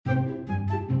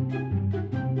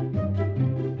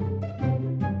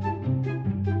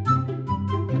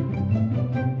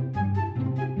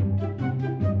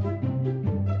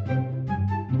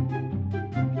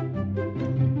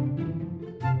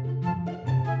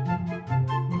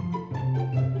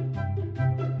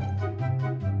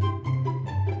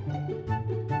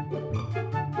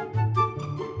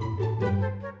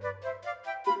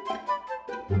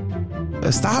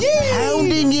Stop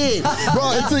pounding it,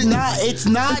 bro. It's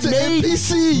not made. An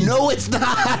NPC. No, it's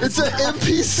not. It's an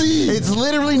NPC. It's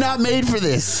literally not made for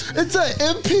this. It's an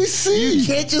NPC. You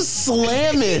can't just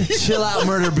slam it. Chill out,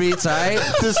 Murder Beats. All right.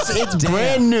 It's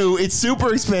brand new. It's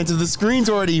super expensive. The screen's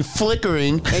already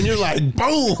flickering, and you're like,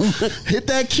 boom. Hit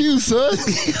that cue, son.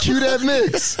 Cue that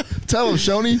mix. Tell him,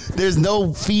 Shoney. There's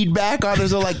no feedback on.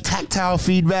 There's no like tactile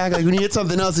feedback. Like when you hit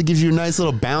something else, it gives you a nice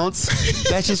little bounce.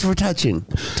 That's just for touching.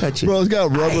 Bro, it's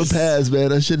got rubber pads, man.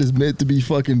 That shit is meant to be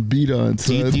fucking beat on,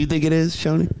 son. Do you think it is,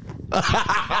 Shoney?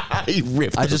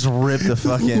 I just ripped the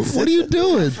fucking. What are you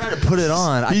doing? I'm trying to put it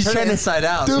on. He's I turned trying it to- inside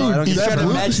out. Dude, so I don't He's get trying to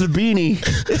shut match the beanie.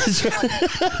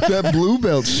 That blue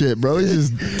belt shit, bro. He's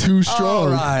just too strong. All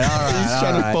right. He's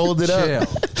trying to fold it up.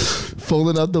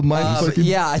 Folding up the mic. fucking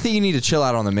Yeah, I think you need to chill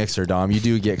out on the mixer, Dom. You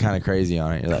do get kind of crazy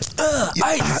on it. You're like,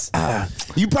 ice.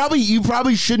 You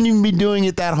probably shouldn't even be doing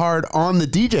it that hard on the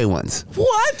DJ ones.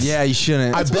 What? Yeah, you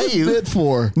shouldn't. I bet you. Meant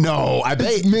for. No, I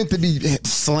bet It's meant to be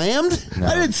slammed. No.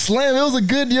 I didn't slam. It was a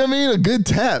good, you know what I mean? A good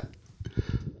tap.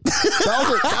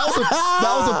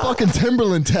 That was a fucking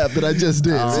Timberland tap that I just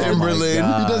did. Timberland.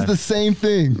 He does the same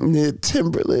thing. Yeah,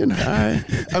 Timberland. All right.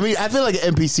 I mean, I feel like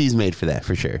NPC is made for that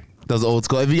for sure. Those old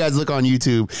school. If you guys look on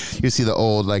YouTube, you'll see the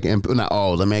old not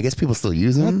old. I mean, I guess people still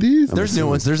use them. Not these. There's new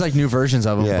ones. There's like new versions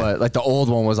of them, Yeah. but like the old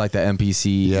one was like the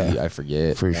MPC. Yeah. I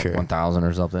forget For sure. 1000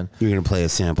 or something. You're gonna play a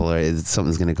sample, or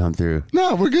something's gonna come through.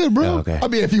 No, we're good, bro. Oh, okay. I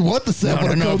mean, if you want the sample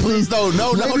to come please, through.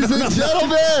 no, Ladies and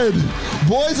gentlemen,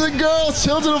 boys and girls,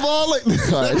 children of all. All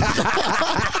right.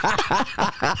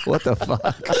 What the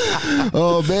fuck?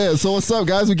 Oh man, so what's up,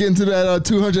 guys? We getting to that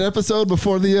 200 episode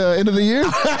before the end of the year.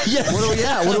 Yes. What are we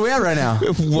at? What are we at right now?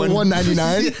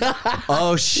 199.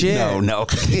 Oh shit. No,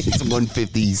 it's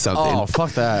 150 something. Oh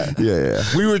fuck that. Yeah.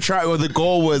 We were trying. Well, the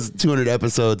goal was 200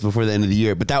 episodes before the end of the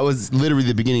year, but that was literally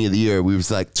the beginning of the year. We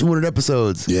was like 200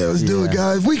 episodes. Yeah, let's do it,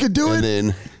 guys. We could do it.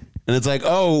 And it's like,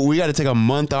 oh, we got to take a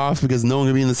month off because no one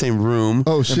can be in the same room.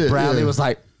 Oh shit. Bradley yeah. was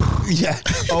like, Yeah.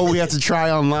 Oh, we have to try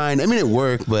online. I mean, it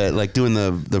worked, but like doing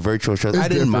the virtual shows, I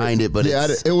didn't mind it. But yeah,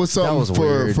 it was something was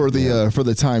weird. for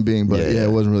the time being. But yeah,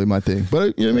 it wasn't really my thing.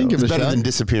 But you know what I mean? Give it it's a better shot. than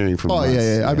disappearing from. Oh us.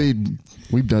 yeah. I mean,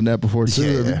 we've done that before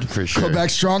too. Yeah, for sure. Come back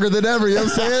stronger than ever. You know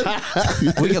what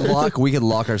I'm saying? we could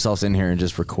lock ourselves in here and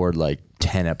just record like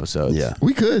 10 episodes. Yeah,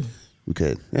 We could we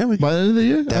could. Yeah, we by the end of the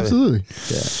year. Absolutely.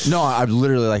 No, I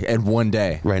literally like in one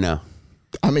day right now.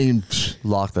 I mean,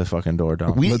 lock the fucking door,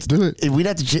 Dom. let's do it. We'd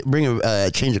have to bring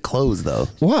a change of clothes though.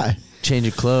 Why? Change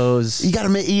of clothes. You got to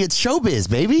make it's showbiz,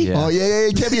 baby. Yeah. Oh yeah.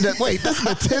 It can't be that. Wait, that's the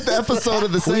 10th episode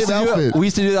of the We same used, outfit. we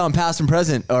used to do that on Past and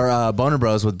Present or Boner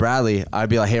Bros with Bradley. I'd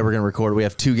be like, hey, we're going to record. We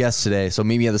have 2 guests today. So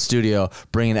meet me at the studio.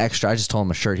 Bring an extra. I just told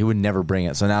him a shirt. He would never bring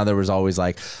it. So now there was always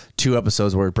like 2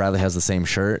 episodes where Bradley has the same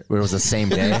shirt. Where it was the same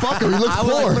day. Fuck him, he looks I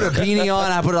would like poor. put a beanie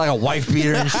on. I put like a wife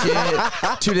beater and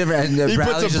shit. 2 different. And He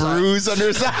Bradley's puts a just bruise under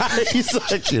his eye. He's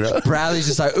like, Bradley's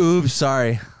just like, oops,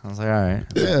 sorry. I was like, all right.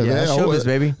 Yeah, man. Showbiz,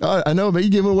 baby. I know, man. You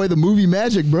giving away the movie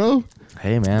magic, bro.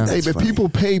 Hey, man. Hey, but funny. people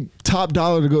pay top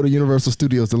dollar to go to Universal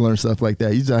Studios to learn stuff like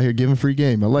that. He's out here giving free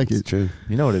game. I like it. true.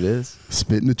 You know what it is.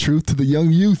 Spitting the truth to the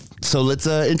young youth. So let's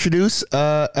introduce.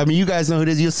 I mean, you guys know who it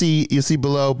is. You'll see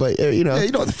below, but you know, Hey,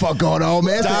 you know what the fuck going on,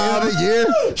 man? It's the end of the year.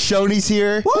 Shoney's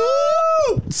here.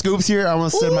 Woo! Scoop's here. I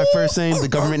almost said my first name, the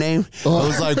government name. I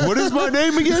was like, what is my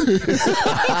name again?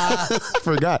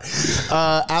 Forgot.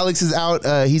 Alex is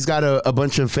out. He's got a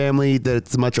bunch of family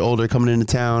that's much older coming into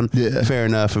town. Yeah. Fair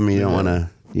enough. I mean,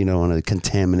 you don't want to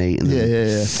contaminate.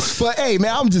 Yeah. But hey,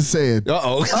 man, I'm just saying.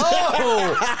 Uh-oh.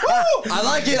 Oh, I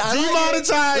like it. I like it.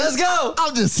 Demonetized. Let's go.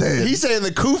 I'm just saying. He's saying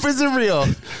the coof isn't real.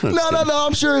 No.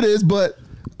 I'm sure it is. But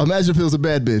imagine if it was a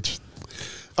bad bitch.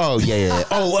 Oh yeah.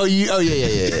 Oh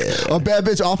yeah. A bad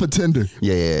bitch off a Tinder.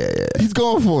 Yeah. He's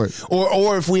going for it.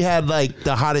 Or if we had like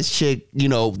the hottest chick,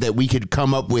 that we could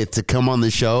come up with to come on the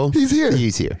show. He's here.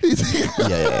 He's here.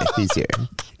 Yeah, he's here.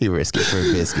 He risked it for a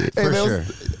biscuit. Hey, For man, sure.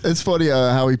 It's funny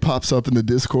how he pops up in the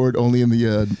Discord only in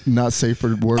the not safe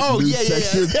for work news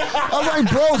section. I'm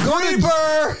like, bro,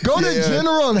 go to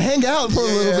general and hang out for a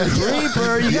little bit.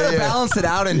 Reaper, you gotta balance it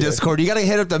out in Discord. You gotta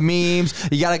hit up the memes.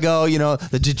 You gotta go,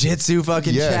 the jiu-jitsu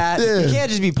fucking chat. Yeah. You can't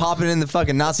just be popping in the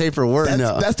fucking not safe for work.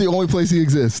 That's the only place he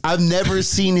exists. I've never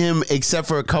seen him except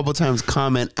for a couple times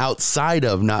comment outside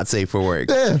of not safe for work.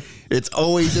 Yeah. It's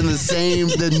always in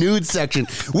the nude section,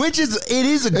 which is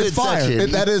a good It's fire.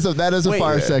 section. That is a Wait,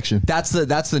 fire section. That's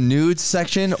the nudes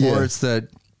section, Yeah. or it's the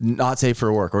not safe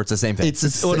for work, or it's the same thing.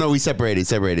 No, we separated.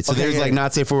 So Okay, there's yeah. like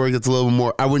not safe for work. That's a little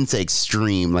more. I wouldn't say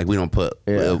extreme. Like we don't put.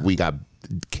 Yeah. We got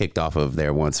kicked off of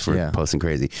there once for posting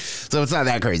crazy. So it's not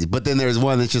that crazy. But then there's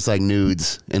one that's just like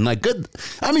nudes and like good.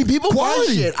 I mean, people Quality.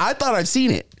 find shit. I thought I've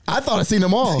seen it. I thought I seen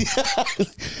them all.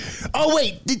 Oh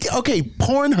wait, okay.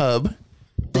 Pornhub.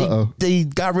 They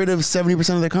got rid of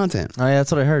 70% of their content. Oh yeah,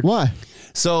 that's what I heard. Why?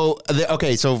 So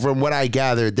so from what I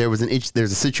gathered, there's a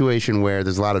situation where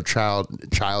there's a lot of child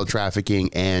trafficking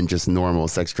and just normal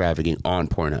sex trafficking on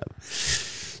Pornhub.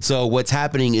 So what's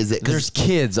happening is that There's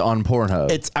kids on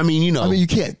Pornhub. You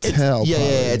can't tell.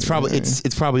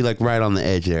 It's probably like right on the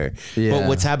edge there. Yeah. But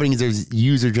what's happening is there's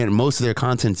most of their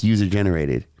content's user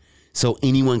generated. So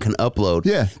anyone can upload.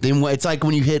 Yeah. Then it's like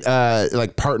when you hit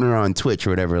like partner on Twitch or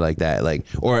whatever like that, like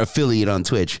or affiliate on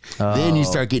Twitch. Then you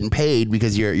start getting paid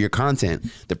because your content.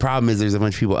 The problem is there's a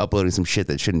bunch of people uploading some shit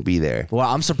that shouldn't be there. Well,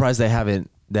 I'm surprised they haven't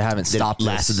stopped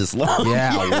lasted this long.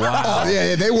 Yeah, wow.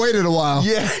 Yeah, they waited a while.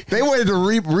 Yeah. They waited to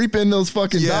reap in those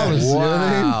fucking dollars. You know what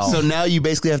I mean? Wow. So now you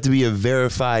basically have to be a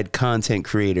verified content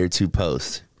creator to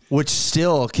post. Which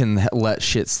still can let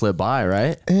shit slip by,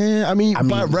 right? I mean,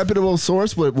 by a reputable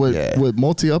source with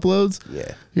multi uploads.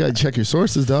 Yeah. You gotta check your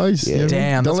sources, dog. You know what I mean?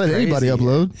 Damn, Don't let that's anybody crazy.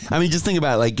 upload. I mean, just think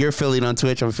about it. Like you're affiliate on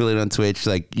Twitch, I'm affiliate on Twitch.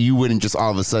 Like you wouldn't just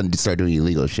all of a sudden start doing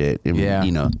illegal shit. Yeah.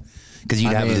 You know, because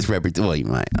you'd have mean, this reputation. Well, you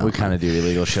might. We kind of do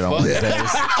illegal shit on Wednesdays.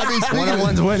 I mean, speaking of-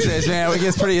 One-on-ones Wednesdays, man. It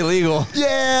gets pretty illegal.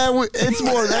 Yeah, it's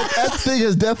more that thing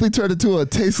has definitely turned into a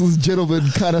tasteless gentleman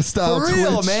kind of style. For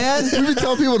real, Twitch. man. We be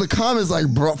telling people in the comments like,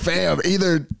 bro, fam,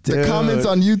 either the Dude. comments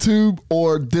on YouTube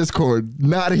or Discord,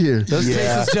 not here. Those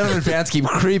Tasteless Gentlemen fans keep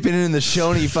creeping in the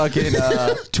Shoney fucking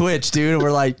Twitch, dude.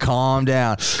 We're like, calm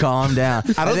down, calm down.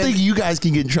 I don't think you guys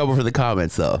can get in trouble for the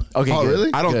comments though. Okay, Oh, good.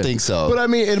 really? I don't Good. think so. But I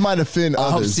mean, it might offend I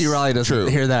hope others. C. Riley doesn't True.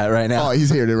 hear that right now. Oh, he's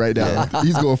hearing it right now.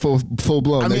 He's going full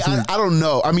blown. I mean, next week. I don't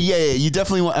know. I mean, yeah, you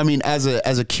definitely want. I mean, as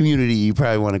a community, you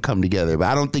probably want to come together, but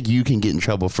I don't think you can get in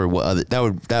trouble for what other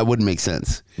that wouldn't make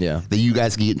sense. Yeah. that you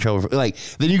guys can get in trouble for. Like,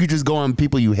 then you could just go on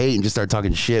people you hate and just start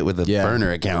talking shit with a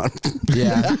burner account.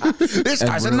 Yeah. This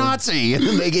guy's a Nazi, and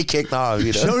then they get kicked off.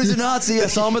 You know, Shoney's a Nazi. I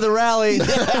saw him at the rally. he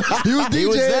was He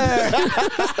was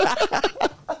DJing. there.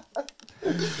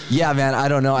 Yeah, man, I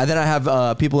don't know. And then I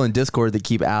have people in Discord that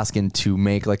keep asking to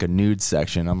make like a nude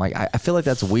section. I'm like, I feel like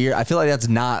that's weird. I feel like that's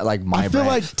not like my I feel brand.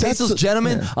 like that's Tasteless a-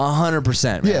 Gentlemen, yeah.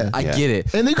 100%. Man. Yeah. I Yeah. get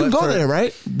it. And they can But go for- there,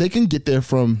 right? They can get there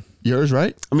from yours,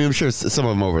 right? I mean, I'm sure some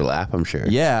of them overlap. I'm sure.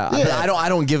 Yeah, Yeah. I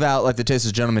don't give out like the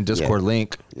Tasteless Gentlemen Discord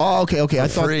link. Oh, okay. I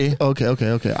thought. free. Okay.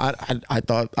 I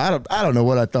thought. I don't know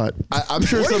what I thought. I'm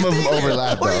sure some of them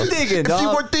overlap. What are you though. thinking, If you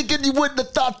dog? were thinking, you wouldn't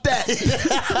have thought that.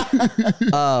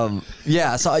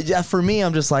 Yeah, so yeah, for me,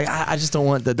 I'm just like, I just don't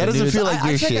want the That doesn't news. feel like I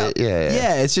your check shit. out-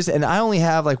 Yeah. it's just, and I only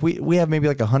have like we have maybe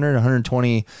like 100,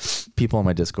 120 people on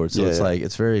my Discord, so Yeah, it's yeah. like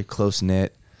it's very close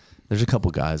knit. There's a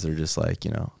couple guys that are just like,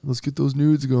 you know, let's get those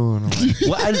nudes going. I'm like,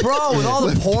 what? And bro, with all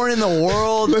the porn in the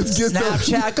world, let's get those-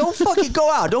 Snapchat, go fucking go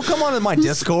out. Don't come on to my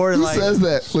Discord and Who like says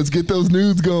that? Let's get those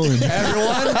nudes going.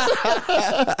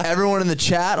 everyone in the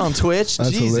chat on Twitch. That's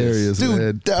Jesus. hilarious,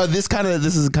 man. Dude,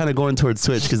 this is kind of going towards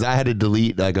Twitch because I had to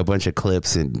delete like a bunch of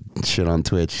clips and shit on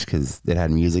Twitch because it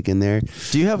had music in there.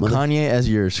 Do you have Kanye as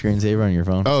your screensaver on your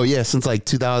phone? Oh yeah, since like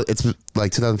 2000, it's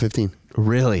like 2015.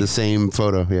 Really? The same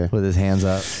photo, yeah. With his hands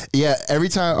up. Yeah, every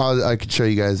time I could show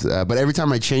you guys, but every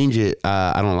time I change it,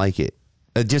 I don't like it.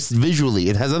 Just visually,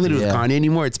 it has nothing to do with Yeah. Kanye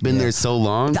anymore. It's been there so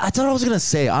long. That's what I was gonna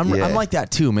say. I'm like that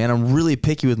too, man. I'm really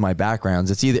picky with my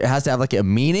backgrounds. It's either it has to have like a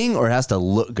meaning or it has to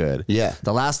look good. Yeah.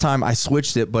 The last time I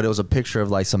switched it, but it was a picture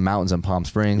of like some mountains in Palm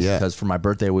Springs. Yeah. Because for my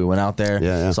birthday we went out there.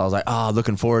 Yeah, yeah. So I was like,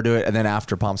 looking forward to it. And then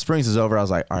after Palm Springs is over, I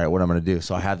was like, all right, what am I gonna do?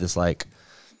 So I had this like,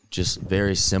 just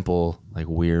very simple, like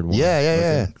weird one.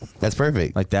 Yeah. That's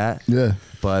perfect. Like that. Yeah.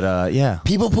 But yeah.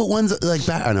 People put ones like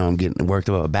back. I know I'm getting worked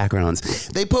up about backgrounds.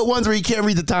 They put ones where you can't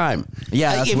read the time. Yeah,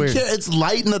 like, that's if weird. It's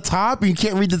light in the top, and you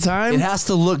can't read the time. It has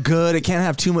to look good. It can't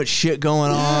have too much shit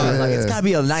going on. Like it's gotta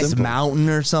be a nice mountain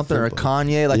or something or a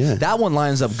Kanye. Like Yeah. that one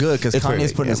lines up good because It's Kanye's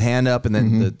perfect, putting his yeah. hand up and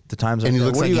then the times are and he good.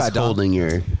 looks What like do you he's got, Dom? holding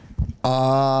your.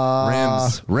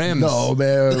 Rims. No,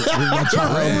 man.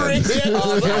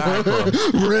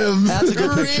 Rims. That's a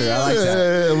good picture. I like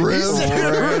that. Yeah, rims.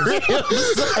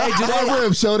 Hey, do they,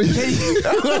 Rims, Shorty.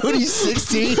 When he's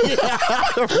 16.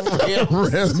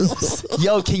 Rims.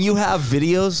 yo, can you have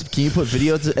videos? Can you put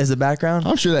videos as a background?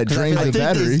 I'm sure that drains I the think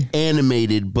battery. it's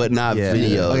animated, but not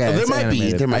video. Okay, there it's might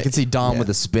animated. be. There might. I can see Dom with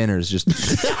the spinners just.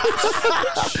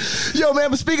 Yo, man,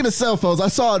 but speaking of cell phones, I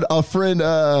saw a friend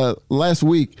last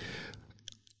week.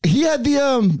 He had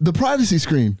the privacy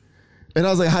screen. And I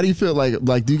was like, how do you feel?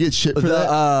 Like do you get shit for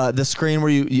that? The screen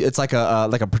where it's like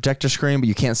a projector screen, but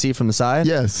you can't see it from the side.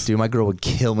 Yes. Dude, my girl would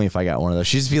kill me if I got one of those.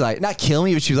 She'd just be like, not kill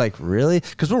me, but she'd be like, really?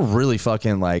 Because we're really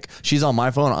fucking like, she's on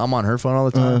my phone, I'm on her phone all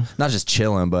the time. Not just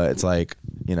chilling, but it's like,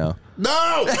 you know.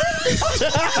 No!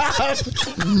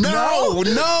 No!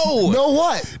 No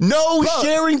what? No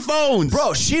sharing phones.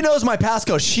 Bro, she knows my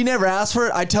passcode. She never asked for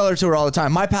it. I tell her to her all the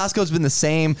time. My passcode's been the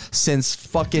same since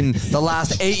fucking the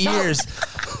last 8 years.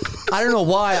 I don't know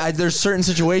why. There's certain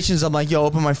situations I'm like, yo,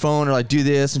 open my phone or like do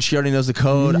this, and she already knows the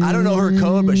code. I don't know her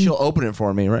code, but she'll open it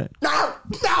for me, right? No!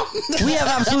 We have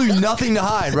absolutely nothing to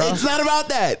hide, bro. It's not about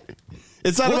that.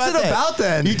 It's not What's about it that. about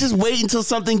then? You just wait until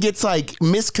something gets like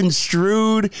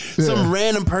misconstrued. Yeah. Some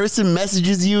random person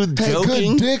messages you Hey,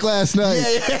 joking. good dick last night.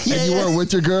 Yeah, and you weren't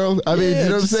with your girl. I mean, you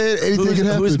know what I'm saying? Anything can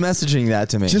happen. Who's messaging that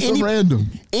to me? Just Any- a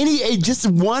random. Just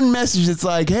one message that's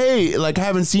like, hey, like I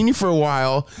haven't seen you for a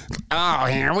while. Oh,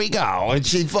 here we go. And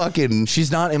she fucking.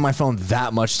 She's not in my phone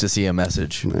that much to see a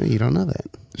message. No, you don't know that.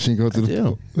 She can go to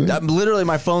the. Dude, literally,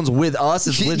 my phone's with us.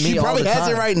 It's with me She all probably the has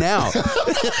time. it right now.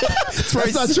 That's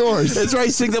not yours. It's right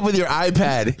synced up with your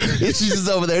iPad. She's just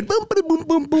over there. Boom, boom, boom,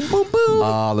 boom, boom, boom, boom.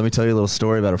 Let me tell you a little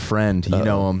story about a friend. You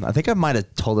know him. I think I might have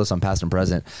told this on Past and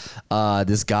Present.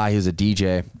 This guy, he was a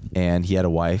DJ, and he had a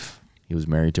wife. He was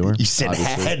married to her. You said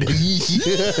obviously. had.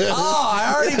 Oh,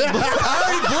 I already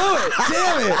blew it.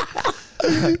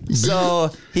 Damn it.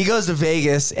 So he goes to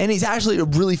Vegas, and he's actually a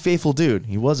really faithful dude.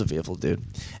 He was a faithful dude.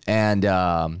 And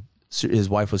his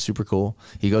wife was super cool.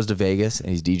 He goes to Vegas, and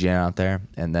he's DJing out there.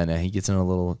 And then he gets in a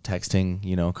little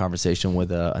texting, conversation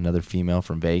with another female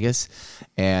from Vegas.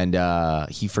 And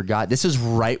he forgot. This is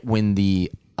right when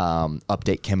the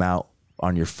update came out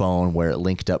on your phone where it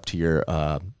linked up to your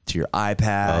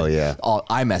iPad. Oh, yeah. All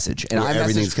iMessage. And Yeah, iMessage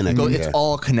everything's connected, It's yeah.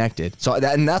 all connected. So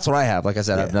that's what I have. Like I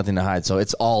said, I have nothing to hide. So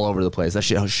it's all over the place. That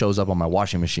shit shows up on my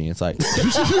washing machine. It's like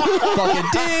fucking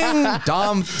ding,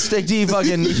 Dom, Stick D,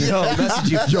 fucking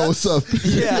message you. Yo, what's up?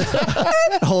 Yeah.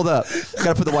 Hold up.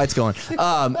 Gotta put the whites going.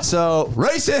 So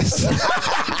racist.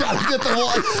 Gotta get the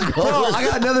lights Bro, going. I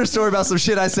got another story about some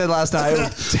shit I said last night. It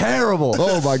was terrible.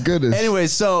 Oh my goodness.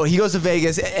 Anyways, so he goes to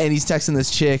Vegas and he's texting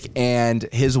this chick, and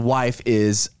his wife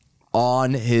is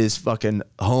on his fucking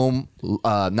home,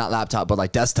 not laptop, but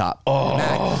like desktop,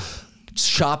 Mac,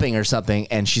 shopping or something,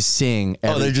 and she's seeing.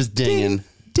 They're just dinging.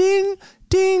 Ding,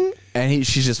 ding, and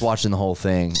she's just watching the whole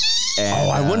thing.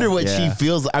 And, I wonder what she yeah.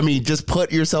 feels. I mean, just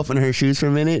put yourself in her shoes for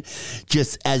a minute.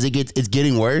 Just as it's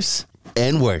getting worse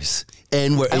and worse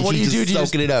and worse. And what do you she's do? Do you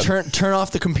just soaking it up. turn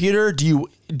off the computer? Do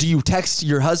you text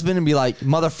your husband and be like,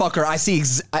 motherfucker, I see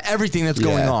everything that's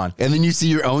going Yeah. on? And then you see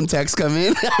your own text come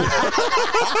in.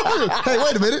 Hey,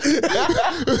 wait a minute.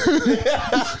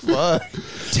 Fuck.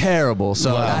 Terrible.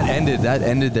 So that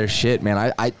ended their shit,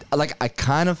 man. I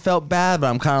kind of felt bad, but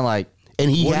I'm kind of like, And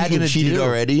he what are you hadn't gonna cheated do?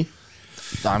 already.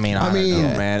 I mean, I don't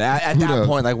know, man. At Who that knows?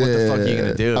 point, like, what the fuck are you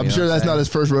gonna do? I'm You know sure what that's not his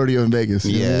first rodeo in Vegas.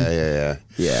 you know?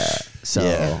 Yeah. So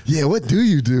Yeah. Yeah, what do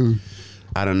you do?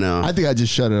 I don't know. I think I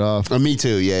just shut it off. Me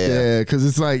too. Yeah. Yeah, because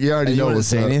it's like you already you know wouldn't what's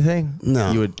say up. anything?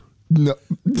 No. You would. No.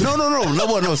 No.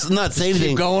 Not say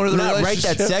anything. going with the Not right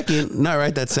that relationship. second. Not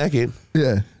right that second.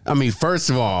 Yeah. I mean,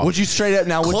 first of all, Would you straight up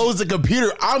now? close the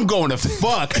computer? I'm going to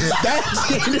fuck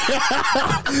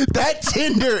that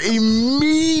Tinder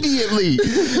immediately.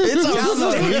 It's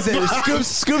on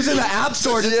Scoops in the app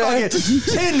store, just fucking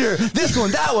Tinder, this one,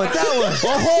 that one.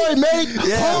 Ahoy, mate!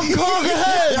 Hong Kong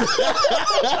ahead!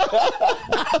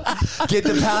 Get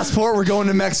the passport. We're going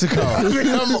to Mexico.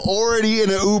 I'm already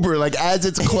in an Uber. Like as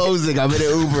it's closing, I'm in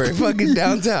an Uber, fucking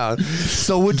downtown.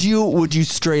 So would you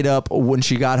straight up when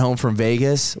she got home from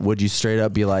Vegas? Would you straight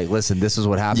up be like, listen, this is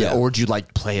what happened, Yeah. or would you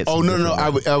like play it? Oh some no,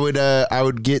 different way? I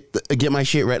would get my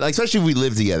shit right. Like especially if we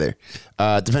lived together.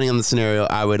 Depending on the scenario,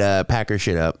 I would pack her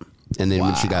shit up, and then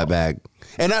when she got back.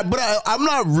 And I'm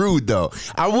not rude though.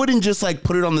 I wouldn't just like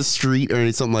put it on the street or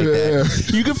something like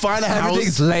that. You could find a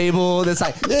Everything's house. labeled. It's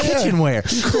like kitchenware,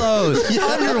 clothes,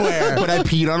 underwear. But I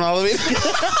peed on all of it.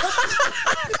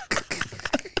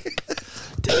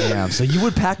 Damn. So you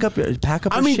would pack up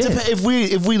I mean, shit. if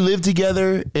we lived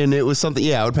together and it was something,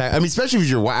 yeah, I would pack. I mean, especially if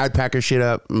your wife, I'd pack her shit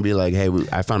up and be like, "Hey,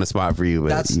 I found a spot for you,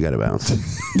 but you gotta bounce."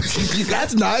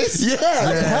 That's nice. Yeah.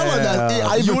 That's hella nice.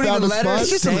 I You even wouldn't found even a let her spot. It's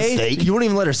just a stay. mistake. You wouldn't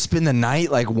even let her spend the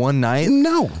night, like one night.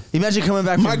 No. Imagine coming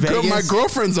back from My Vegas.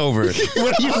 girlfriend's over.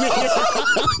 What do you mean?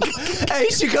 Hey,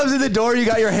 she comes in the door. You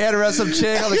got your hand around some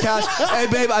chick on the couch. Hey,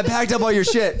 babe, I packed up all your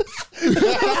shit.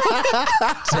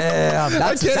 Damn,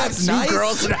 that's Two nice.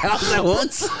 girls in the house at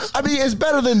once. I mean, it's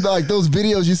better than like those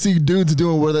videos you see dudes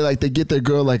doing where they get their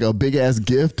girl like a big ass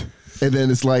gift. and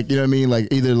then it's like, you know what I mean, like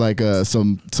either like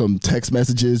some text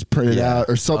messages printed out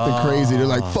or something crazy. They're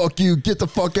like, "Fuck you, get the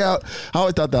fuck out." I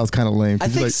always thought that was kind of lame. I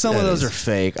think like, some of those are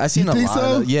fake. I've seen a lot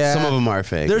of them. Yeah, some of them are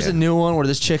fake. There's a new one where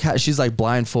this chick she's like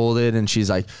blindfolded and she's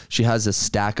like she has this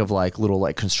stack of like little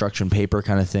like construction paper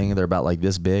kind of thing. They're about like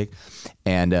this big,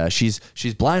 and she's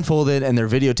blindfolded and they're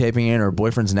videotaping it. And her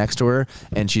boyfriend's next to her,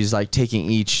 and she's like taking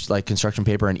each like construction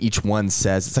paper, and each one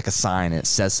says, it's like a sign, and it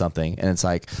says something, and it's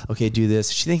like, okay, do this.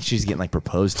 She thinks she's getting like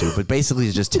proposed to, but basically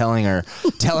it's just telling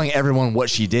everyone what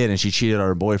she did, and she cheated on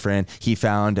her boyfriend. He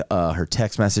found her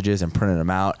text messages and printed them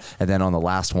out, and then on the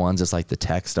last ones it's like the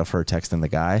text of her texting the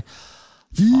guy.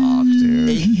 Fuck, dude.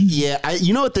 Yeah,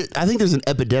 you know what? I think there's an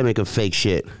epidemic of fake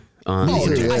shit.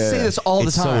 Dude, I say this all the time.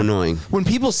 It's so annoying. When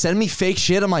people send me fake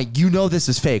shit, I'm like, you know this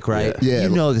is fake, right? Yeah. You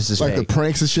know this is like fake. Like the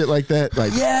pranks and shit like that.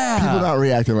 Like, people not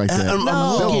reacting like that.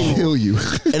 They'll kill you.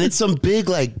 And it's some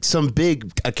big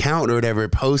account or whatever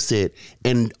post it,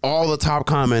 and all the top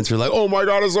comments are like, "Oh my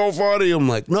god, it's so funny." I'm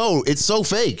like, no, it's so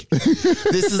fake.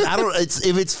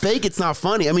 If it's fake, it's not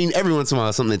funny. I mean, every once in a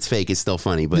while something that's fake is still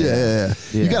funny, but yeah.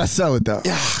 You gotta sell it though.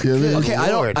 You know what I mean? Okay, I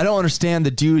don't understand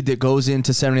the dude that goes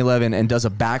into 7-Eleven and does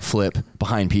a backflip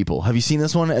behind people. Have you seen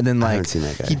this one? And then like, I haven't seen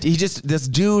that guy. This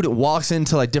dude walks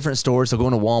into like different stores. He'll go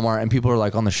into Walmart and people are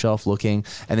like on the shelf looking,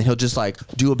 and then he'll just like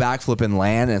do a backflip and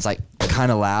land, and it's like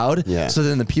kind of loud. Yeah. So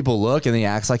then the people look, and then he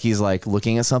acts like he's like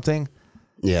looking at something.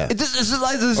 Yeah. This is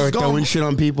like this or is throwing shit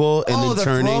on people and then they're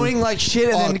turning. throwing like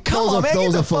shit and then come on, man,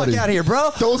 get the fuck out of here,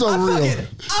 bro. Those are real.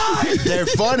 They're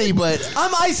funny, but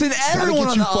I'm icing everyone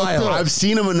on the aisle. I've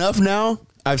seen them enough now.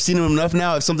 If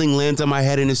something lands on my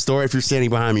head in a store, if you're standing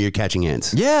behind me, you're catching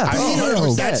hands. Yeah. I've seen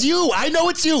it. That's you. I know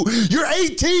it's you. You're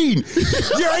 18.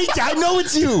 You're 18. I know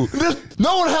it's you.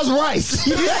 No one has rice.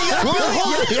 You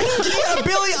got a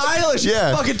Billie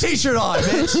Eilish fucking t-shirt on,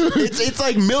 bitch. It's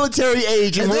like military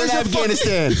age, and we're in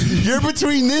Afghanistan. You're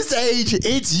between this age.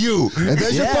 It's you. And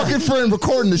there's your fucking friend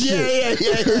recording the shit.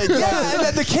 Yeah.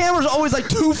 And the camera's always like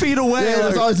 2 feet away. Yeah,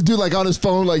 there's always a dude like on his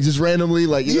phone, like just randomly,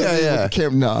 like Nah,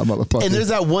 motherfucker. And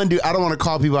there's that one dude. I don't want to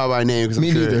call people out by name because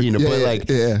I'm sure you know.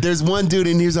 There's one dude,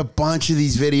 and here's a bunch of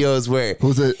these videos where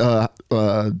who's it?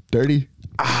 Dirty.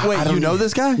 Wait, you know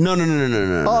this guy? No.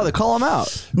 Oh, they call him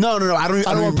out. No. I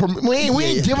don't want. We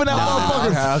ain't giving out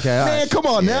motherfuckers. Okay. Man, come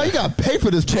on now. You got to pay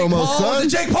for this promo, son. Was it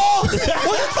Jake Paul? Was it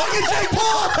fucking Jake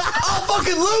Paul? I'll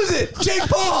fucking lose it. Jake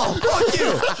Paul. Fuck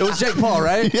you. It was Jake Paul,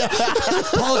 right? Yeah.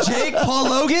 Paul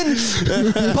Logan?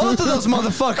 Both of those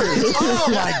motherfuckers. Oh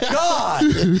my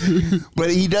God.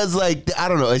 But he does like, I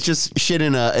don't know. It's just shit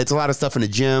it's a lot of stuff in the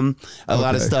gym, a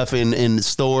lot of stuff in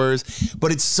stores,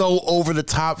 but it's so over the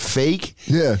top fake.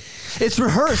 Yeah. It's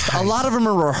rehearsed. A lot of them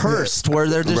are rehearsed where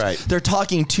they're just they're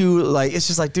talking to like, it's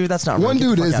just like, dude, that's not one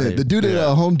real. dude isn't. The dude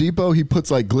at Home Depot, he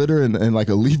puts like glitter and like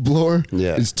a leaf blower.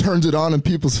 Yeah. Just turns it on in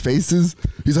people's faces.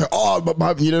 He's like, oh,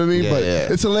 you know what I mean? But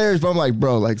it's hilarious. But I'm like,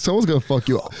 bro, like someone's gonna fuck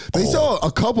you up. They saw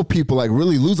a couple people like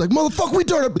really lose, like,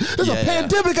 motherfucker, there's a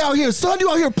pandemic out here, son. You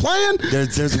out here playing?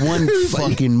 There's one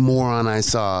fucking moron I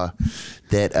saw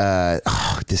that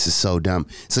this is so dumb.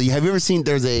 So have you ever seen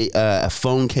there's a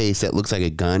phone case that looks like a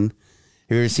gun?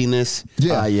 Have you ever seen this?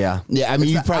 Yeah. Yeah. I mean,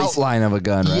 it's you the probably outline of a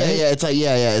gun, right? Yeah. It's like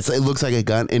it looks like a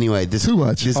gun. Anyway, this too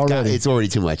much. This already. guy, it's already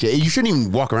too much. You shouldn't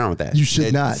even walk around with that. You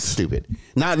should not. It's stupid.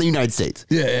 Not in the United States.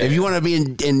 Yeah. If you want to be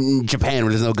in Japan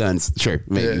where there's no guns, sure,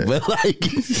 maybe. Yeah. But like,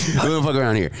 we don't fuck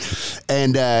around here.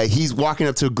 And he's walking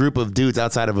up to a group of dudes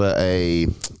outside of a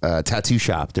tattoo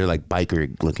shop. They're like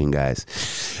biker looking guys.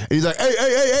 And he's like,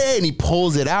 hey, and he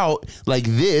pulls it out like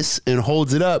this and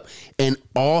holds it up. And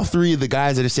all three of the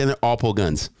guys that are standing there all pull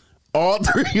guns. All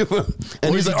three of them.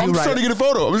 And he's like, I'm just trying to get a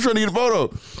photo.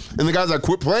 And the guy's like,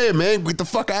 quit playing, man. Get the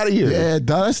fuck out of here. Yeah,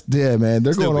 man.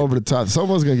 They're going over the top.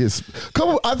 Someone's going to get...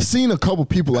 I've seen a couple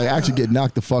people like actually get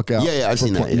knocked the fuck out. Yeah, I've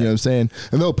seen that. You know what I'm saying?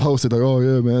 And they'll post it like, oh,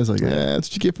 yeah, man. It's like, that's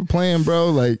what you get for playing, bro.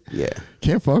 Like,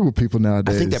 can't fuck with people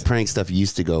nowadays. I think that prank stuff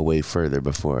used to go way further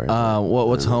before.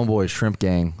 What's Homeboy Shrimp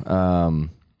Gang?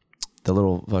 The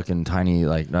little fucking tiny,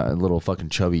 like little fucking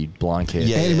chubby blonde kid.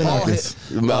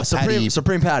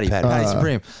 Supreme Patty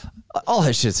Supreme. All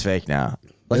his shit's fake now.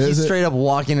 Like he's straight up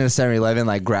walking into 7-Eleven,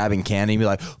 like grabbing candy and be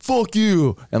like, fuck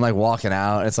you, and like walking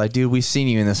out. It's like, dude, we've seen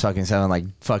you in this fucking 7 like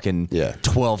fucking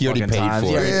 12 fucking times.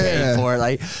 You already paid for it.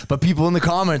 Like, but people in the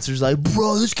comments are just like,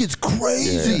 bro, this kid's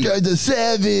crazy. You guys are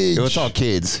savage. It's all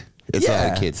kids. It's all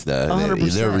the kids though.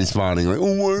 100%. They're responding like,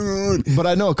 oh my God. But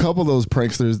I know a couple of those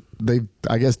pranksters, they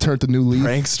I guess turned the new leaf.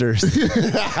 Pranksters.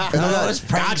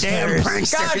 Goddamn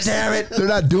pranksters. God damn it. They're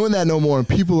not doing that no more. And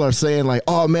people are saying like,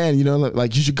 oh man, you know,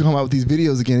 like you should come out with these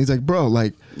videos again. He's like, bro,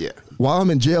 like while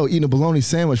I'm in jail eating a bologna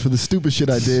sandwich for the stupid shit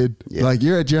I did. Yeah. Like,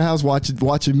 you're at your house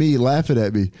watching me laughing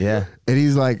at me. Yeah. And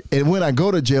he's like, and when I go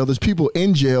to jail, there's people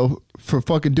in jail for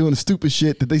fucking doing the stupid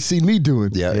shit that they see me doing.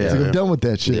 Yeah, It's yeah. like, I'm done with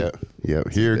that shit. Yeah. Yeah.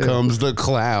 Here comes the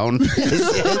clown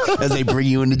as they bring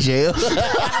you into jail.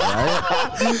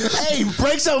 Hey,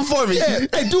 break something for me. Hey,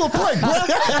 do a prank, bro.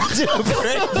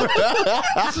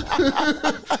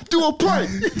 Do a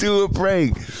prank. Do a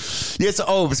prank. Yes.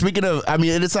 Oh, speaking of, I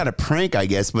mean, it's not a prank, I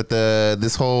guess, but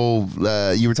this whole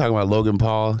you were talking about Logan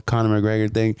Paul, Conor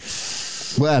McGregor thing.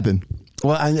 What happened?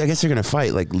 Well, I guess they're gonna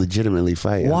fight, like legitimately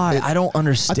fight. Why? I don't I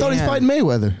understand. thought he's fighting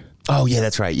Mayweather. Oh yeah,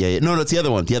 that's right. Yeah. No, it's the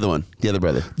other one. The other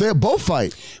brother. They both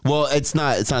fight. Well, it's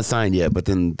not signed yet, but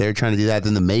then they're trying to do that.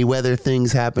 Then the Mayweather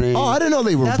thing's happening. Oh, I didn't know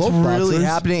they were That's both really boxers.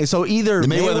 happening. So either the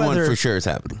Mayweather one for sure is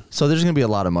happening. So there's gonna be a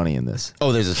lot of money in this.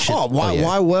 Oh, there's a shit. Oh, why?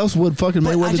 yeah. Why else would fucking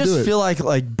But Mayweather I just do it? feel like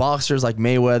boxers like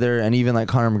Mayweather and even like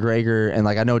Conor McGregor and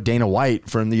like I know Dana White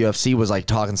from the UFC was like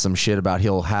talking some shit about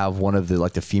he'll have one of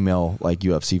the female like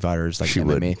UFC fighters like She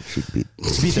MMA. would. She'd beat.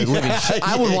 Beat the living shit.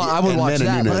 I would And watch then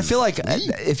that, but I Nunes. feel like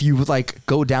if you like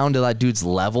go down to that dude's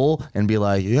level and be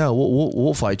like, yeah,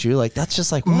 we'll fight you. Like that's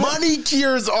just like what? Money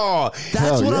cures all. That's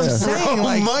Hell what I'm yeah. saying. Bro,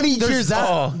 Like money cures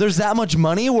all. there's that much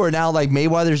money where now like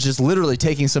Mayweather's just literally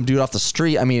taking some dude off the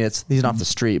street. I mean, he's not off the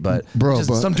street, but Bro, just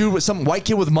but- some dude with some white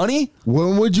kid with money.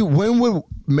 When would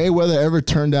Mayweather ever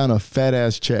turn down a fat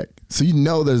ass check? So you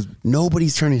know there's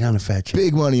Nobody's turning down a fat check.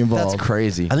 big money involved. That's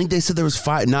crazy. I think they said there was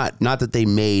not that they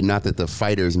made, not that the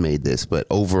fighters made this, but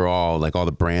overall, like all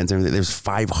the brands and everything, there's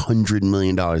 $500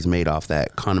 million made off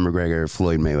that Conor McGregor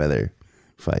Floyd Mayweather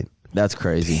fight. That's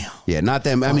crazy. Yeah, not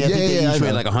them. I mean, I think they I each made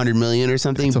know. like $100 million or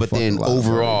something, That's a but then fucking lot of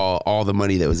overall, all the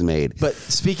money that was made. But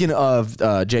speaking of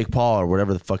Jake Paul or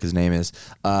whatever the fuck his name is,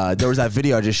 there was that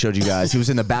video I just showed you guys. He was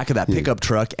in the back of that pickup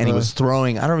truck and he was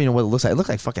throwing. I don't even know what it looks like. It looked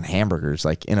like fucking hamburgers,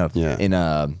 like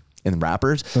in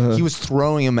wrappers. He was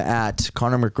throwing them at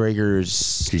Conor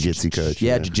McGregor's Jiu-jitsu coach.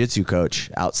 Yeah, jiu-jitsu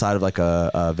coach outside of like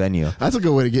a venue. That's a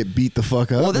good way to get beat the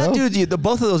fuck up. Well, that no? dude,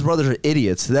 both of those brothers are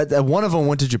idiots. That one of them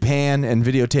went to Japan and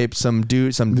videotaped some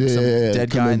dead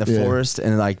guy in the forest,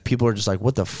 and like people are just like,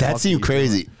 "What the fuck?" That seemed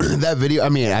crazy. That video, I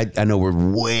mean, I know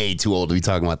we're way too old to be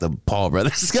talking about the Paul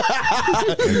brothers. But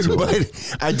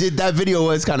that video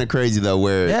was kind of crazy though,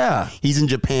 where he's in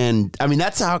Japan. I mean,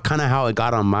 that's how it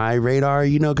got on my radar,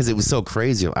 you know, because it was so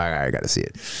crazy. I got to see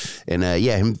it. And I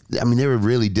mean, they were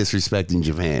really disrespecting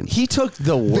Japan. He took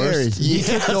the worst. He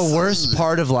took the worst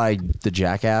part of like the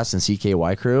Jackass and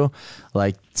CKY crew.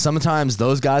 Like sometimes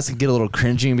those guys could get a little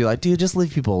cringy and be like, "Dude, just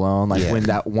leave people alone." Like when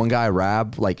that one guy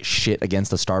Rab like shit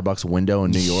against the Starbucks window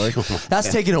in New York, that's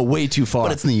taking it way too far.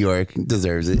 But it's New York,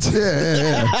 deserves it.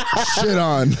 Yeah. Shit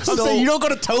on. I'm saying you don't go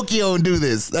to Tokyo and do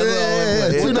this.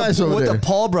 That's It's too nice over what there. the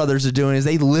Paul brothers are doing is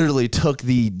they literally took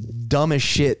the dumbest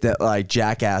shit that like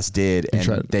Jackass did and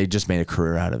they just made a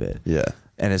career out of it. Yeah.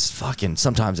 And it's fucking,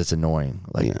 sometimes it's annoying.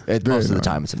 Like most Very of the annoying.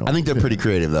 time it's annoying. I think they're pretty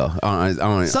creative though.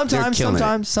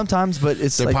 Sometimes, but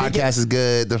it's Their like podcast is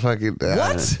good. The fucking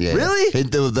What? Yeah. Really?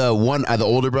 The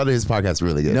older brother, his podcast is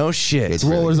really good. No shit. It's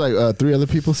What really was like 3 other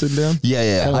people sitting down?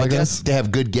 Yeah. Oh, I like guess us? they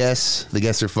have good guests. The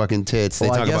guests are fucking tits. They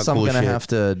Well, talk I guess about cool I'm gonna shit. have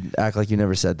to act like you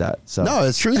never said that. So No,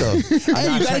 it's true though. Hey, you not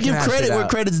gotta checking give that credit shit where out.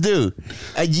 credit's due.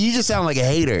 You just sound like a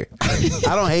hater.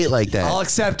 I don't hate like that. I'll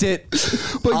accept it.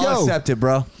 But I'll accept it,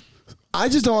 bro. I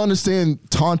just don't understand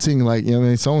taunting, like, you know what I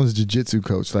mean, someone's jiu-jitsu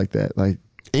coach like that. Like,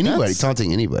 Anybody that's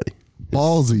taunting anybody.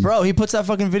 ballsy. Bro, he puts that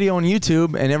fucking video on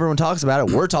YouTube and everyone talks about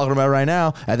it. We're talking about it right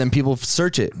now. And then people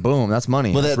search it. Boom. That's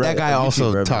money. Well, That's that guy YouTube also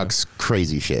revenue. talks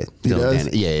crazy shit. He does?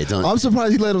 Danny. Yeah, don't. I'm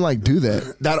surprised he let him, like, do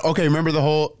that. Okay, remember the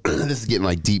whole this is getting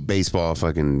like deep baseball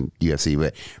fucking UFC,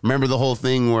 but remember the whole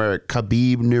thing where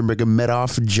Khabib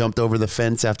Nurmagomedov jumped over the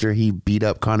fence after he beat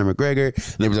up Conor McGregor?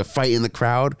 And there was a fight in the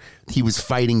crowd. He was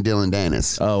fighting Dylan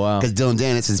Dennis. Oh, wow. Because Dylan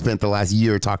Dennis has spent the last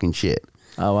year talking shit.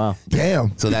 Oh, wow.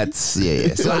 Damn. So that's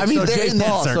yeah. So I mean, they're Jake in that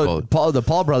Paul, circle. the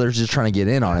Paul brothers are just trying to get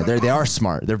in on it. They are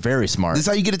smart. They're very smart. This is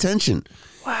how you get attention.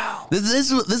 Wow. This is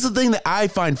the thing that I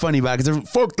find funny about it, because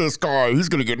fuck this guy, he's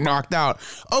gonna get knocked out.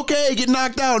 Okay, get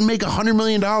knocked out and make $100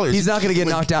 million. He's not going to get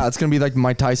knocked out. It's going to be like the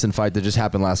Mike Tyson fight that just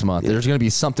happened last month. There's going to be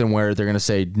something where they're going to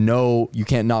say, no, you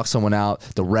can't knock someone out.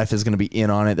 The ref is going to be in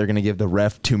on it. They're going to give the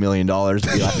ref $2 million to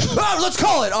be like, oh, let's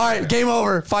call it. All right, game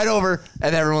over, fight over.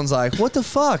 And everyone's like, what the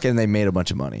fuck? And they made a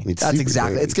bunch of money. It's That's super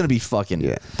exactly. crazy. It's going to be fucking.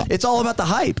 Yeah. It's all about the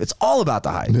hype. It's all about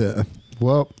the hype. Yeah.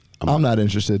 Well, I'm not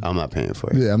interested. I'm not paying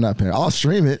for it. Yeah, I'm not paying. I'll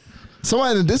stream it.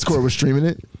 Somebody in the Discord was streaming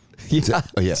it. Yeah.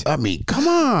 Oh yeah. I mean, come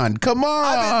on.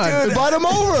 Invite him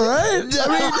over, right?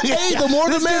 I mean, hey, the more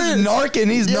the This merrier. dude's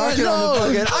narking. He's narking on the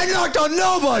fucking. I knocked on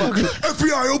nobody.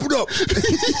 FBI, open up.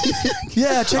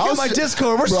 Yeah, check out my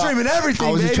Discord. We're streaming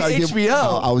everything, baby.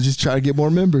 HBO. I was just trying to get more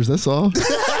members. That's all.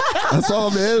 That's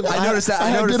all, man. I noticed that. I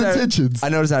had noticed good that. intentions. I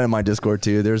noticed that in my Discord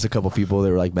too. There's a couple people that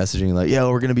were like messaging, like, "Yeah,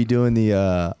 we're gonna be doing the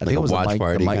I think it was watch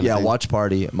party kind of yeah, thing. watch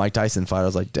party, Mike Tyson fight." I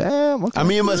was like, "Damn." Okay. I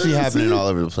mean, it must be happening all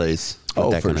over the place. with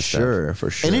Oh, that for kind of stuff. sure, for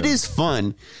sure. And it is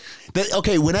fun.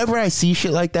 Okay, whenever I see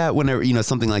shit like that, whenever, you know,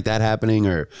 something like that happening,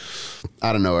 or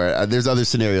I don't know, or there's other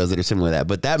scenarios that are similar to that,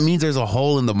 but that means there's a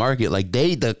hole in the market. Like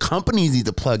the companies need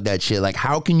to plug that shit. Like,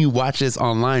 how can you watch this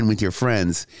online with your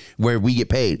friends where we get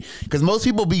paid? Because most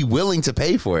people be willing to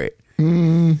pay for it. I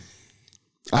mean,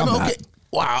 okay.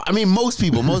 Wow. I mean, most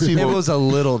people. If it was a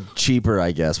little cheaper,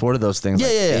 I guess. What are those things? Yeah,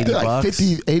 like yeah, yeah. 80 like bucks?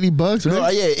 50, 80 bucks, right? No,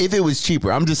 yeah, if it was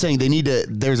cheaper. I'm just saying they need to.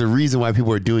 There's a reason why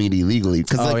people are doing it illegally.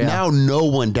 Because Oh, yeah. now no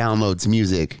one downloads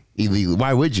music illegally.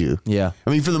 Why would you? Yeah. I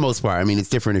mean, for the most part. I mean, it's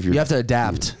different if you're. You have to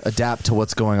adapt to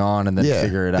what's going on and then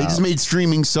figure it out. They just made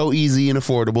streaming so easy and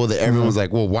affordable that everyone's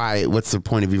like, well, why? What's the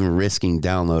point of even risking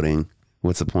downloading?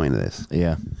 What's the point of this?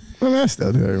 Yeah. I mean, I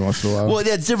still do it every once in a while. Well,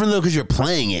 that's different though because you're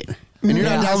playing it and you're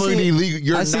not Yeah, I downloading see- illegal.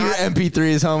 You're I see your not.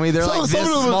 MP3s, homie. They're like this some of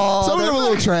them, small. some of them are a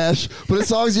little trash, but the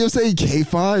songs you say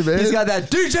K5, man. He's got that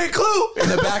DJ Clue in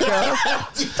the background.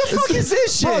 What the fuck is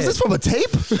this shit? Bro, is this from a tape?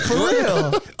 for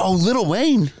real? Oh, Lil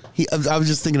Wayne. I was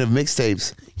just thinking of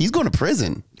mixtapes. He's going to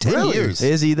prison. 10 Really? years.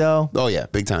 Is he though? Oh yeah,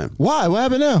 big time. Why? What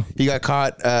happened now? He got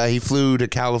caught. He flew to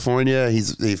California.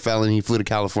 He's a felon. He flew to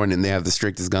California, and they have the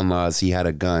strictest gun laws. He had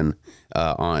a gun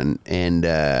on and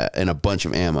a bunch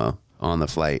of ammo on the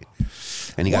flight,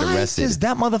 and he got Why arrested. does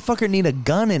that motherfucker need a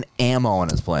gun and ammo on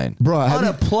his plane? Bro, on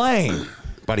a plane.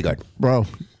 Bodyguard Bro,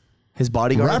 His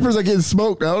bodyguard. rappers are getting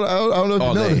smoked. I don't know if all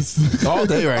you day, noticed. all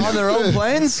day right on now. their own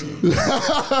planes?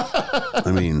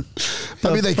 I mean,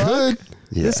 They could.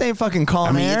 yeah. This ain't fucking Con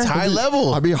I mean, Air. it's high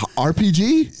level. I mean,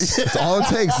 RPG? That's all it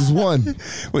takes is one.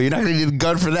 Well, you're not gonna need a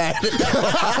gun for that.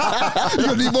 You're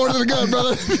going to need more than a gun,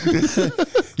 brother.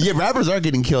 Yeah, rappers are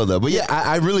getting killed though. But yeah,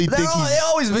 I really think They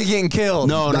always been getting killed.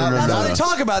 No. That's all they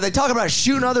talk about. They talk about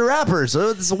shooting other rappers.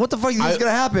 So what the fuck do you think is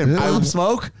gonna happen? Blow up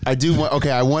smoke? I do.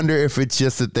 Okay, I wonder if it's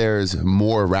just that there's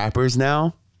more rappers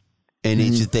now, and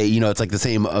it's just it's like the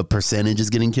same percentage is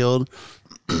getting killed.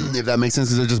 If that makes sense,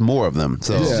 because there's just more of them.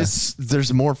 So It's Yeah. just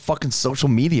there's more fucking social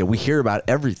media. We hear about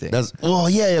everything. that's but So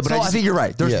I think you're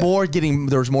right. There's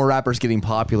there's more rappers getting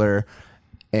popular,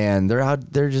 and they're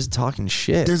out there just talking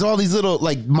shit. There's all these little,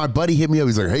 like, my buddy hit me up.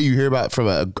 He's like, hey, you hear about from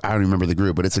I don't even remember the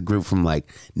group, but it's a group from like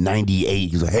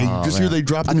 '98. He's like, hey, you just hear they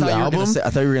dropped a new album? I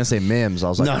thought you were gonna say Mims. I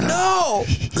was like, No.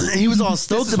 He was all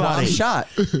stoked This is why about I'm it. shot.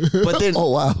 But then,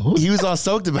 Oh, wow. he was all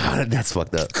stoked about it. That's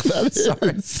fucked up.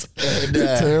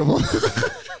 Terrible.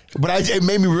 But it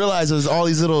made me realize there's all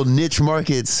these little niche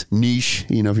markets, niche,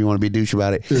 if you want to be a douche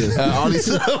about it. All these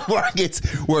little markets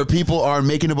where people are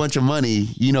making a bunch of money,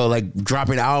 like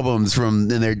dropping albums and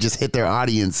they just hit their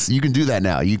audience. You can do that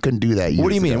now. You couldn't do that. What do you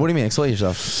years mean? ago. What do you mean? Explain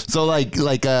yourself. So like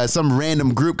some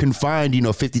random group can find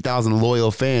 50,000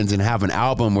 loyal fans and have an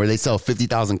album where they sell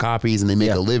 50,000 copies and they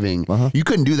make a living. You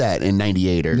couldn't do that in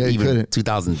 '98 or Yeah, you even couldn't.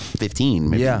 2015.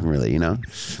 Maybe really,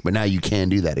 But now you can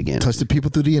do that again. Touch the people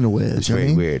through the interwebs. It's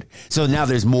very weird. So now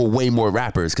there's way more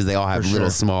rappers because they all have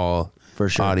little small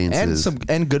audiences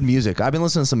and good music. I've been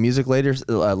listening to some music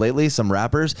lately, some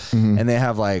rappers, and they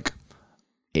have like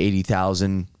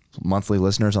 80,000 monthly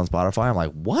listeners on Spotify. I'm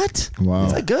like, what? Wow.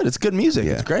 It's like good. It's good music.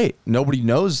 Yeah. It's great. Nobody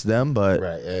knows them, but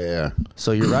Right. Yeah.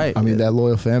 so you're right. I mean, that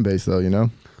loyal fan base, though,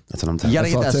 That's what I'm talking you got to about.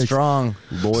 get all that it takes. strong,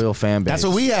 loyal fan base. That's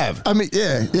what we have. I mean,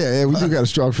 yeah, we do got a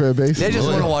strong fan base. They just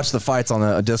want to watch the fights on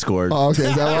the Discord. Oh, okay,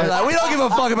 is that They're why? like, we don't give a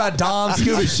fuck about Dom,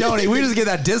 Scooby, Shoney. We just get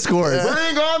that Discord.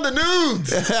 Bring on the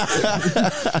nudes.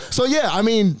 So, yeah, I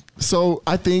mean,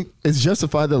 I think it's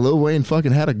justified that Lil Wayne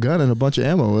fucking had a gun and a bunch of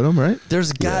ammo with him, right?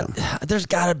 There's got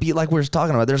to be, like we were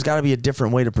talking about, there's got to be a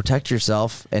different way to protect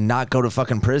yourself and not go to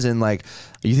fucking prison. Like,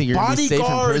 you think you're going to be safe in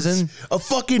Bodyguards. prison? A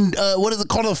fucking what is it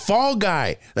called? A fall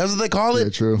guy. That's what they call it. Yeah,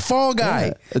 true. Fall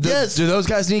guy. Yes. Do those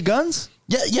guys need guns?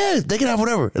 Yeah. They can have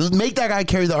whatever. Make that guy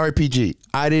carry the RPG.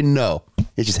 I didn't know.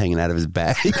 It's just hanging out of his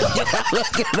bag.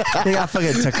 They got fucking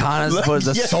Takanas for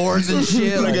the swords and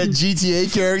shit. Like a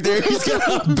GTA character. He's got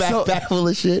a backpack full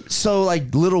of shit. So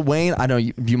like Lil Wayne, I know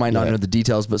you might not know the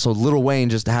details, but so Lil Wayne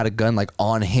just had a gun like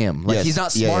on him. Like Yes. he's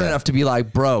not Yeah, smart yeah. enough to be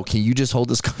like, bro, can you just hold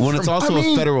this gun? Well, it's from-" also I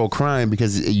mean- a federal crime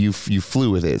because you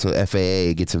flew with it, so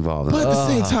FAA gets involved. But at the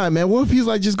same time, man, what if he's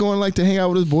like just going like to hang out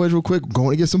with his boys real quick,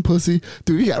 going to get some pussy?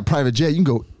 Dude, you got a private jet. You can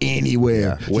go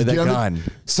anywhere. with Just a get on the- gun.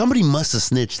 Somebody must have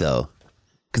snitched though.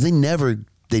 because they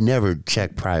never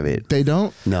check private. They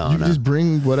don't? No, You no. just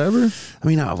bring whatever? I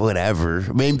mean, whatever.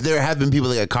 I mean, there have been people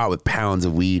that got caught with pounds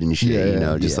of weed and shit.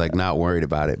 Yeah, just like not worried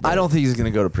about it. I don't think he's gonna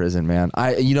go to prison, man.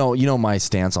 You know my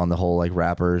stance on the whole like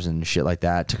rappers and shit like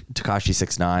that. Tekashi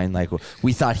 6ix9ine, like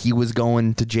we thought he was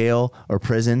going to jail or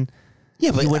prison.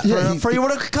 Yeah, but He went for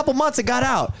a couple months and got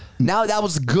out. Now that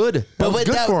was good. That was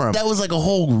good for him. That was like a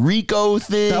whole RICO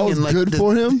thing. That was and like good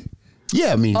for him?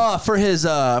 Yeah, I mean, for his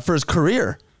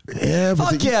career. Yeah,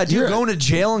 but Fuck yeah, dude! Going to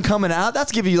jail and coming out,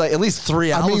 that's giving you like at least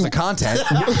 3 hours of content.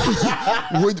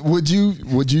 would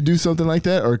you do something like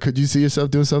that, or could you see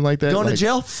yourself doing something like that? Going like, to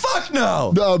jail? Fuck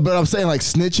no. No, but I'm saying like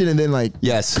snitching and then like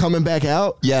Yes. coming back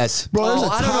out. yes, Bro, there's a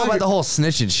I don't know about target. the whole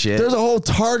snitching shit. There's a whole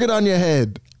target on your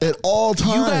head at all You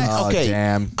times. guys, Oh, okay.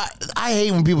 damn. I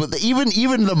hate when people, even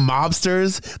the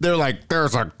mobsters, they're like,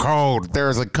 there's a code.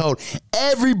 There's a code.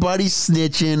 Everybody's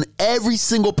snitching. Every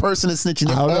single person is snitching.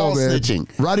 They're I don't all know, man. snitching.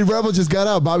 Roddy Rebel just got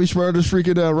out. Bobby Schmurder's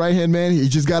freaking right hand man. He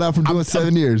just got out from doing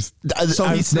 7 years. So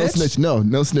he No snitched? snitch. No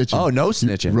snitching. Oh, no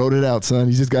snitching. Wrote it out, son.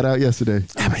 He just got out yesterday.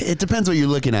 It depends what you're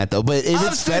looking at, though. But if I'm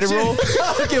it's snitching. federal,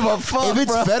 I don't give a fuck, if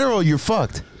it's bro. federal, you're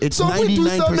fucked. It's So if we do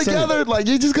 99%. something together, like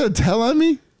you're just gonna tell on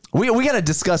me? We got to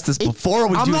discuss this before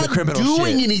we I'm do not the criminal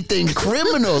doing shit. anything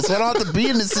criminal, so I don't have to be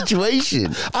in this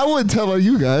situation. I wouldn't tell on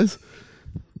you guys.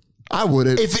 I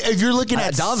wouldn't. If you're looking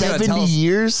at Dom's gonna 70 tell us-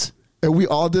 years. and we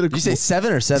all did a. Did you say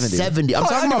 7 or 70? 70. I'm Oh, I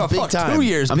talking don't about give a big fuck. time. 2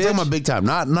 years, I'm bitch. talking about big time.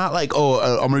 Not like, I'm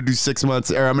going to do 6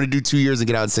 months or I'm going to do 2 years and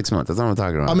get out in 6 months. That's not what I'm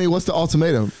talking about. I mean, what's the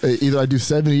ultimatum? Either I do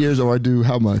 70 years or I do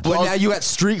how much? But now you got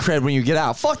street cred when you get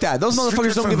out. Fuck that. Those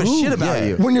motherfuckers don't cred give a for who? shit about Yeah.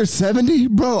 you. When you're 70,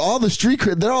 bro, all the street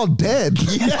cred, they're all dead.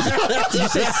 Did you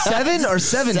say 7 or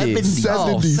 70?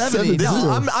 70. 70. No, 70.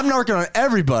 I'm narking on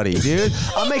everybody, dude.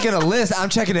 I'm making a list. I'm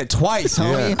checking it twice,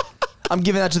 homie. I'm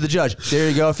giving that to the judge. There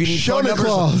you go. If you need phone Santa numbers,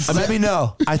 Claus. let me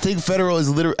know. I think federal is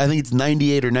literally, I think it's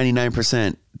 98 or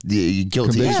 99%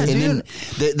 guilty. Conviction. And Yeah,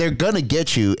 then they're going to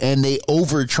get you and they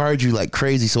overcharge you like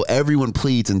crazy. So everyone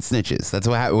pleads and snitches. That's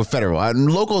what happened with federal. And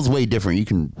local is way different. You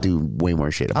can do way more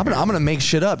shit. I'm gonna make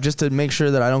shit up just to make sure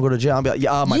that I don't go to jail. I'll be like,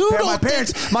 yeah,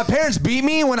 my parents beat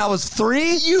me when I was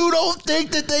 3. You don't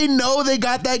think that they know they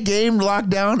got that game locked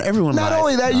down? Everyone Not lies.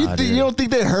 only that, you don't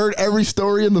think they heard every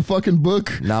story in the fucking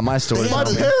book? Not my story. My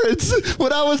homie. parents,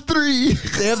 when I was 3.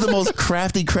 They have the most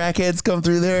crafty crackheads come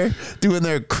through there doing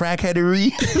their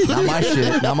crackheadery. Not my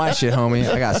shit. Not my shit, homie.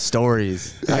 I got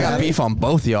stories. I got beef on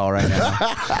both y'all right now.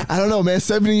 I don't know, man.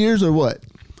 70 years or what?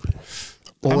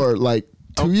 Or like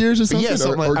 2 years or something? yeah,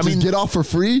 something or like- I just mean- get off for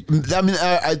free? I mean,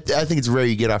 I think it's rare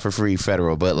you get off for free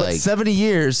federal, but like 70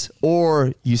 years,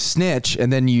 or you snitch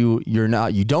and then you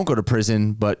don't go to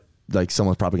prison, but like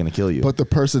someone's probably gonna kill you. But the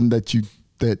person that you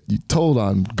told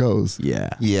on goes. yeah.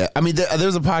 yeah, I mean,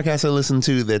 there's a podcast I listen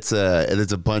to that's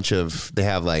there's a bunch of they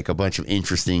have like a bunch of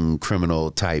interesting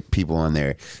criminal type people on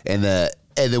there, and then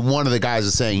one of the guys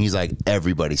was saying he's like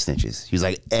everybody snitches. He was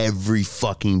like every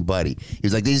fucking buddy. He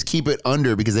was like they just keep it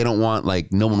under because they don't want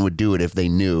like no one would do it if they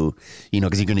knew,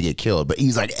 because you're gonna get killed. But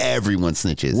he's like everyone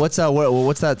snitches. What's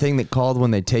that thing that called when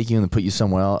they take you and put you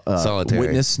somewhere else? Solitary.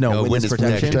 Witness Witness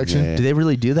protection. protection. Yeah. Do they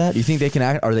really do that? Do you think they can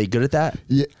act? Are they good at that?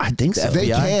 Yeah, I think so. they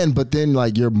FBI? can, but then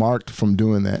like you're marked from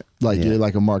doing that. Like Yeah. you're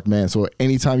like a marked man. So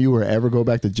anytime you were ever go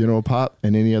back to General Pop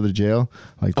in any other jail,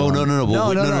 like Oh no,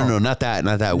 No, not that,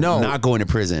 No. not going to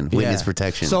prison. Witness Yeah.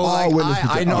 protection. So like, witness I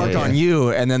protection. knock Oh, yeah. on you,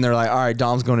 and then they're like, "All right,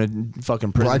 Dom's going to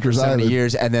fucking prison for Rikers 70 Island.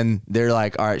 years," and then they're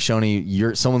like, "All right,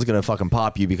 Shoney, someone's gonna fucking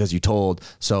pop you because you told,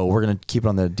 so we're gonna keep it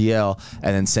on the DL,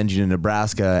 and then send you to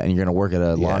Nebraska, and you're gonna work at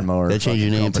a lawnmower." They changed your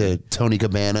fucking name company. to Tony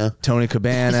Cabana. Tony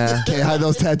Cabana. can't hide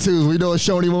those tattoos. We know it's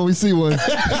Shoney when we see one. He's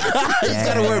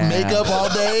got to wear makeup all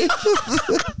day.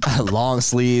 Long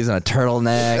sleeves and a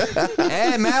turtleneck.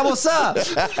 Hey man, what's up?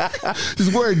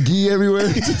 Just wearing gi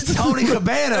everywhere. Tony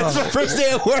Cabana. First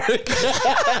day at work.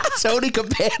 Tony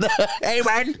Cabana. Hey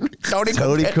man, Tony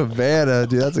Tony Cabana. Cabana,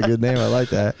 dude, that's a good name. I like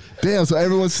that. Damn, so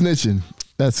everyone's snitching.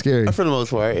 That's scary. For the most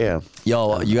part, yeah.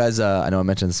 Yo, you guys, I know I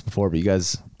mentioned this before, but you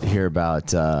guys hear about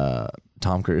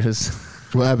Tom Cruise?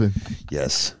 What happened?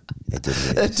 Yes, it did.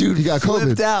 That dude He got flipped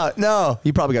COVID. out. No,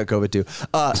 he probably got COVID too.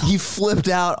 He flipped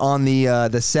out on the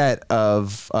set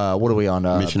of what are we on?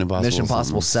 Mission Impossible. Mission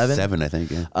Impossible 7. 7, I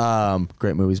think. Yeah.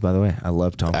 Great movies, by the way. I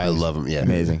love Tom Cruise. I love him. Yeah,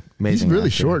 Amazing. He's really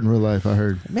short in real life, I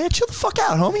heard. Man, chill the fuck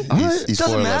out, homie. He's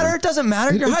doesn't 4'11". matter. It doesn't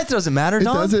matter. Your height doesn't matter, It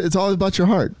Dom. does it. It's all about your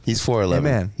heart. He's 4'11". Hey,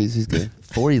 man. He's good.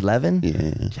 4'11".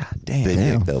 Yeah. God damn. Big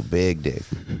Damn. dick though. Big dick.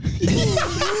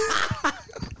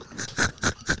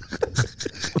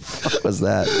 fuck was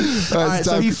that? All right,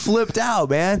 so he flipped out,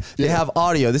 man. They have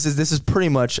audio. This is pretty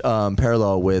much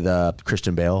parallel with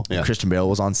Christian Bale. Yeah. Christian Bale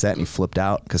was on set and he flipped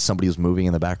out because somebody was moving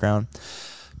in the background.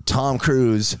 Tom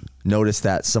Cruise noticed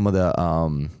that some of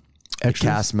the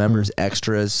cast members,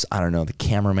 extras, I don't know, the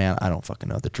cameraman, I don't fucking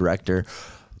know, the director,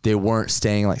 they weren't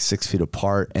staying like 6 feet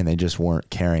apart, and they just weren't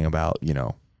caring about, you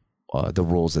know, the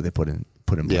rules that they put in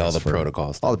place. Yeah, all the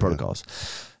protocols. All the protocols.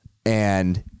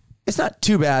 And it's not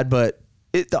too bad, but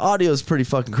the audio is pretty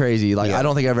fucking crazy. Like, I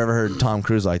don't think I've ever heard Tom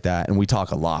Cruise like that, and we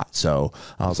talk a lot. So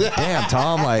I was like, damn,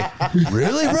 Tom, like,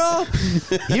 really, bro?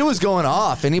 He was going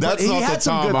off, and he not had the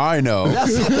some Tom good, I know.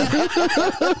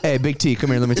 Hey, Big T,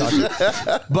 come here, let me talk to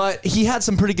you. But he had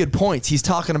some pretty good points. He's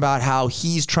talking about how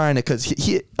he's trying to, because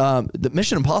the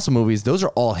Mission Impossible movies, those are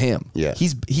all him. Yeah.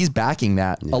 He's backing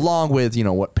that along with, you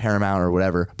know, what Paramount or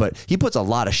whatever, but he puts a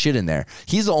lot of shit in there.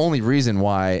 He's the only reason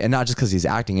why, and not just because he's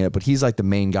acting in it, but he's like the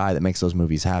main guy that makes those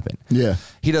movies happen. Yeah.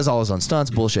 He does all his own stunts,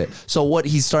 bullshit. So what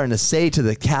he's starting to say to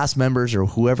the cast members or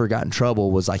whoever got in trouble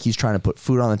was like, he's trying to put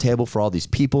food on the table for all these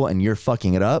people and you're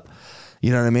fucking it up. You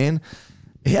know what I mean?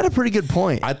 He had a pretty good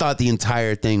point. I thought the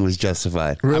entire thing was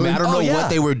justified. Really? I mean, I don't know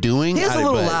what they were doing. He was a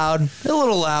little loud. A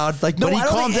little loud. Like, no, But he I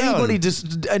don't calmed think down. anybody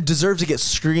deserves to get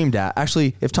screamed at.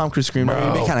 Actually, if Tom Cruise screamed at me,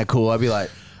 it'd be kind of cool. I'd be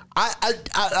like, I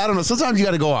don't know. Sometimes you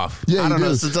got to go off. Yeah, I don't you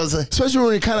know. do. Sometimes, Especially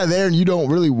when you're kind of there and you don't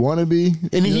really want to be. and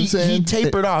you know he what I'm saying?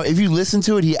 tapered off. If you listen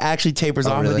to it, he actually tapers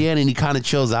off at really? the end, and he kind of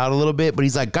chills out a little bit. But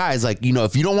he's like, guys, like, you know,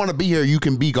 if you don't want to be here, you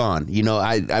can be gone. You know,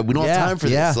 we don't have time for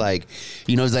this. Like,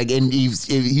 you know, it's like, and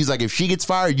he's like, if she gets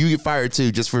fired, you get fired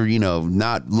too, just for, you know,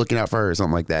 not looking out for her or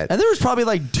something like that. and there was probably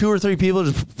like 2 or 3 people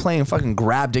just playing fucking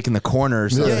grab dick in the corner or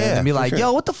something, Yeah, and be for like, sure.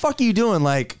 yo, what the fuck are you doing?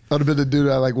 Like, I'd have been the dude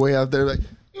that like way out there like,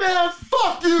 man,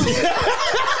 fuck you.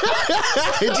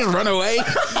 Just run away,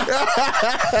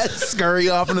 scurry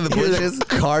off into the bushes.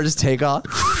 car just take off.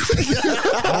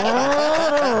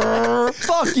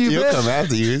 Fuck you, He'll bitch. come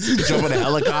after you. Jump in a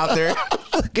helicopter.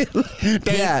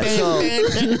 Yeah, so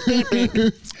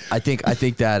I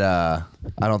think that I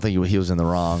don't think he was in the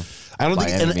wrong. I don't by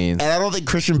think, any and means. I don't think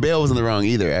Christian Bale was in the wrong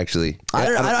either. Actually,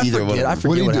 I either one forget. of them. I What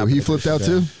forget did he what do? happened. He flipped out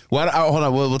too? Well, hold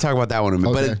on. We'll talk about that one in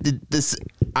a minute. Okay. But this,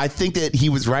 I think that he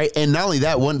was right, and not only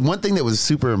that, one thing that was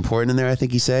super important in there, I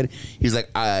think he said, he's like,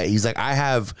 I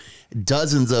have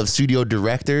dozens of studio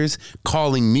directors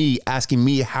calling me, asking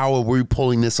me, how are we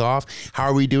pulling this off? How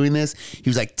are we doing this? He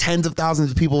was like, tens of thousands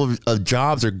of people of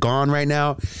jobs are gone right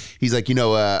now. He's like, you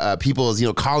know, people's, you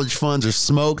know, college funds are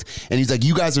smoked, and he's like,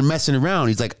 you guys are messing around.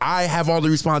 He's like, I have all the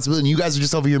responsibility, and you guys are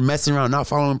just over here messing around, not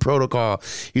following protocol.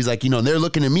 He's like, you know, they're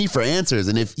looking at me for answers,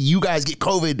 and if you guys get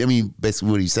COVID, I mean, basically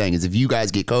what he's saying is, if you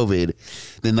guys get COVID,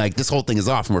 then like this whole thing is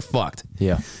off and we're fucked.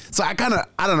 Yeah. So I don't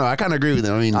know. I kind of agree with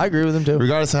him. I mean, I agree with him too.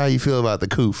 Regardless of how you feel about the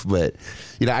coof, but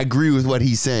you know, I agree with what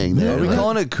he's saying. Are There. we Like,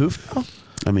 calling it coof now?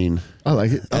 I mean, I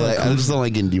like it. I just don't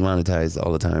like getting demonetized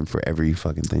all the time for every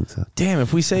fucking thing. So Damn,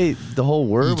 if we say the whole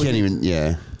you word, can't even.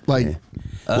 Yeah. Like, Yeah.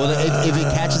 Well, if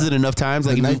it catches it enough times,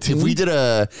 like if we did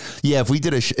a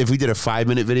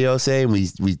 5-minute video, say, and we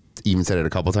even said it a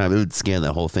couple times, it would scan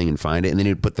the whole thing and find it, and then it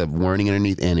would put the warning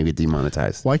underneath, and it would get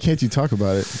demonetized. why can't you talk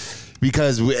about it?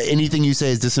 Because anything you say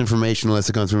is disinformation unless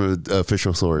it comes from an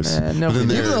official source. no, But then even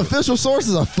there- Even the official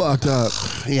sources are fucked up.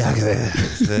 yeah.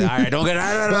 All right, don't get.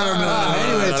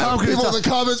 Anyway, Tom Cruise. People in the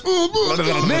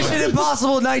comments. Mission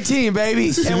Impossible 19,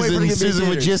 baby. Can't wait for it to get Susan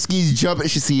big theaters. Wojcicki's jumping.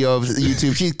 She's CEO of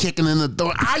YouTube. She's kicking in the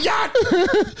door.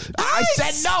 I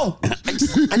said no.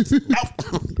 No.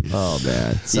 Oh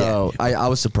man. So I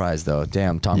was surprised though.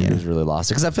 Damn, Tom Cruise really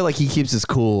lost it because I feel like he keeps his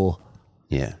cool.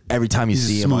 Yeah. Every time you He's a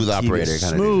see him on smooth TV, operator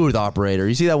kinda smooth operator.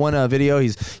 You see that one video?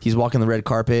 He's walking the red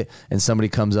carpet, and somebody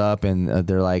comes up, and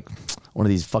they're like, one of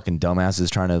these fucking dumbasses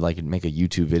trying to like make a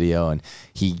YouTube video, and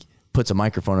he puts a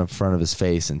microphone in front of his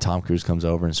face, and Tom Cruise comes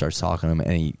over and starts talking to him,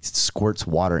 and he squirts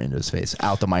water into his face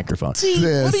out the microphone.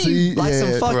 Yeah, What are you, see, like some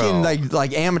yeah, fucking bro.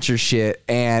 like amateur shit,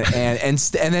 and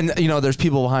then you know there's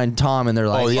people behind Tom, and they're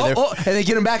like, and they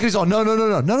get him back, and he's all no,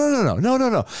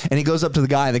 and he goes up to the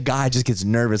guy, and the guy just gets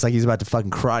nervous, like he's about to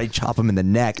fucking karate chop him in the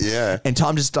neck. Yeah. And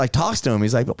Tom just like talks to him.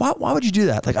 He's like, but why would you do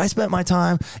that? Like, I spent my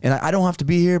time, and I don't have to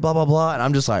be here, blah blah blah. And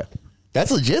I'm just like,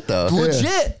 That's legit though.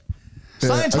 legit.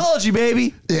 Scientology,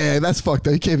 baby. Yeah, that's fucked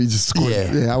up. You can't be just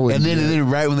squirting. Yeah, I wouldn't. And then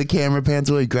right when the camera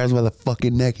pans away, he grabs him by the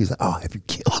fucking neck. He's like, "Oh, have you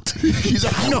killed?" He's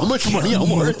like, "You know how much money I'm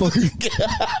worth."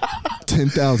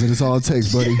 10,000 is all it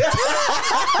takes, buddy.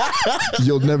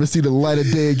 You'll never see the light of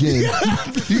day again.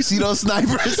 You see those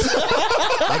snipers?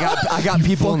 I got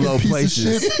people in low Fucking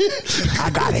places. piece of shit. I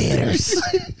got haters.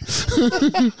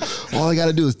 All I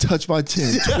gotta do is touch my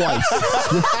chin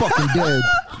twice. You're fucking dead.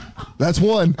 That's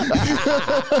one.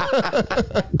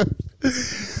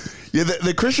 Yeah,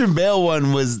 the Christian Bale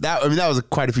one was that. I mean, that was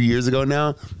quite a few years ago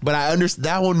now. But I understand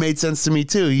that one made sense to me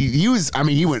too. He was. I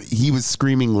mean, he was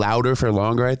screaming louder for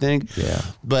longer, I think. Yeah.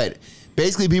 But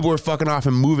basically, people were fucking off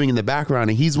and moving in the background,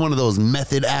 and he's one of those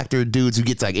method actor dudes who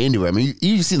gets like into it. I mean,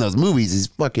 you've seen those movies.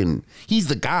 He's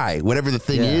the guy. Whatever the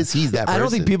thing is, he's that person. I don't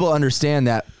think people understand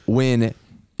that when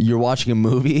you're watching a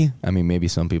movie. I mean, maybe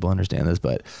some people understand this,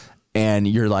 but. And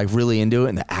you're like really into it,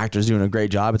 and the actor's doing a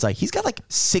great job. It's like he's got like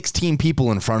 16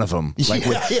 people in front of him, like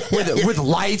with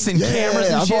lights and cameras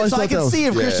and shit. So I can see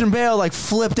if Christian Bale like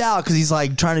flipped out because he's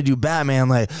like trying to do Batman,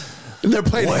 like. And they're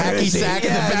playing hacky sack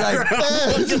in the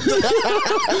background.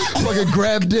 Fucking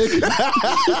grab dick.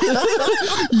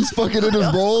 He's fucking in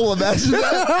his bowl. Imagine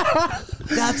that.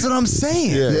 That's what I'm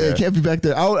saying. Yeah, it can't be back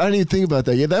there. I didn't even think about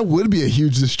that. Yeah, that would be a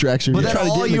huge distraction. But then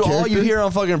all you hear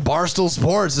on fucking Barstool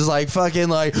Sports is like fucking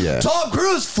like Tom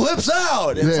Cruise flips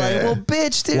out. It's like, well,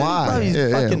 bitch, dude. Why?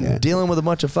 He's fucking dealing with a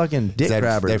bunch of fucking dick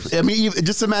grabbers. I mean,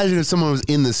 just imagine if someone was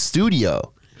in the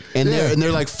studio. And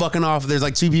they're like fucking off. There's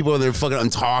like two people that are fucking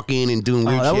talking and doing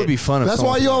weird shit. That would be fun. That's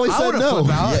why you always said no.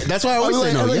 Yeah, that's why I always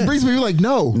say no. Like, brings me, you're like,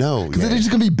 no. Because they're just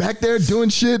going to be back there doing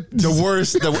shit. The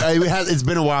worst. It's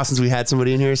been a while since we had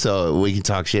somebody in here, so we can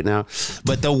talk shit now.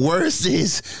 But the worst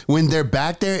is when they're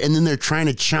back there and then they're trying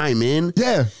to chime in.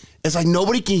 Yeah. It's like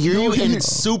nobody can hear you, and it's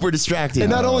super distracting. And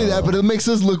not only that, but it makes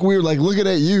us look weird, like looking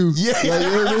at you. Yeah, like, you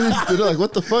know what I mean? They're like,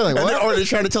 what the fuck? Like, what? Or they're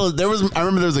trying to tell us. I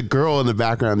remember there was a girl in the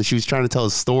background that she was trying to tell a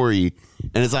story,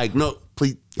 and it's like, no,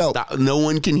 please stop. No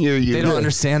one can hear you. They don't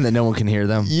understand that no one can hear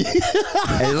them. Yeah.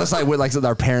 And it looks like when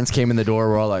our parents came in the door,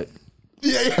 we're all like,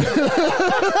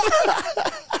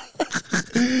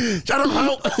 shut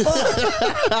up!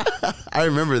 I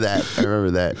remember that.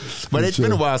 But it's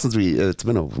been a while since it's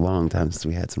been a long time since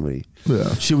we had somebody.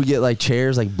 Yeah. Should we get like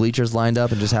chairs, like bleachers lined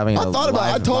up, and just having?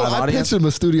 I pitched him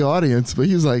a studio audience, but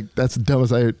he was like, "That's the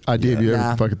dumbest idea you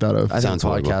ever fucking thought of." I think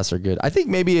podcasts are good. I think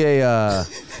maybe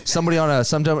somebody on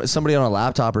a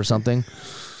laptop or something.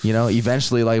 You know,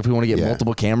 eventually, like if we want to get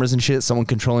multiple cameras and shit, someone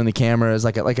controlling the cameras,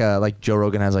 like Joe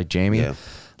Rogan has, like Jamie. Yeah.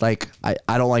 Like I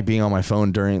don't like being on my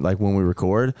phone during like when we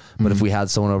record, but if we had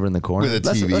someone over in the corner,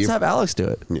 let's have Alex do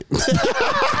it.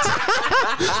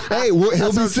 Hey,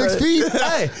 he'll be 6 feet.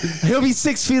 Hey, he'll be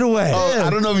 6 feet away. Oh, I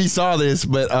don't know if you saw this,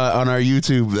 but on our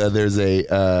YouTube, there's a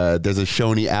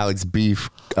Shoney Alex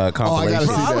beef compilation.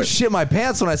 I would shit my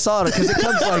pants when I saw it because it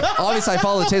comes like obviously I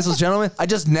follow the Tasteless Gentleman. I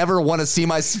just never want to see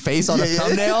my face on the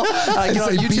thumbnail. I get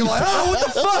on YouTube like, oh, what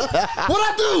the fuck? What'd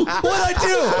I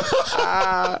do?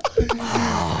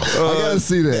 I gotta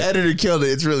see that. The editor killed it.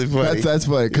 It's really funny. That's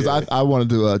funny because I wanted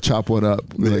to chop one up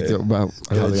about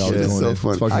how they all doing so it.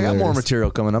 fun. I got more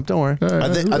material coming up. Don't worry.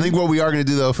 I think what we are going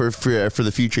to do though for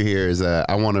the future here is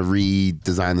I want to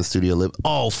redesign the studio.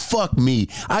 Oh fuck me!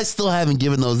 I still haven't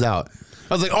given those out.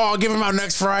 I was like, oh, I'll give them out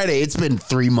next Friday. It's been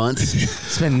 3 months.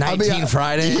 It's been 19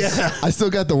 Fridays. Yeah. I still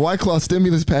got the White Claw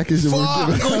stimulus package that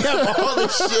we're giving. We have all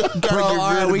this shit. Bro, all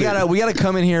right, we gotta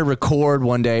come in here, record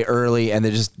one day early, and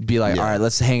then just be like, all right,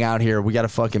 let's hang out here. We gotta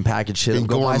fucking package shit. And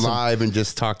go on live and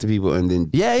just talk to people, and then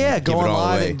go on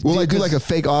live. We'll do like a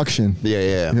fake auction.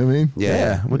 Yeah. You know what I mean?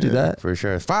 Yeah, we'll do that for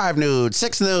sure. 5 nudes,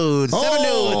 6 nudes, 7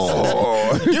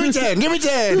 nudes. Give me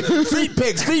 10. Feet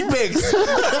pics.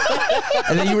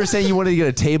 And then you were saying you wanted to get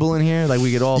a table in here, like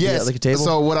we could all be at like a table.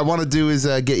 So what I want to do is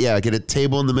get a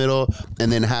table in the middle,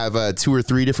 and then have 2 or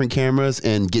 3 different cameras,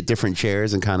 and get different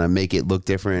chairs, and kind of make it look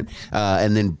different,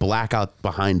 and then black out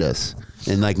behind us,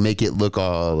 and like make it look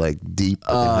all like deep,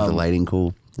 and have the lighting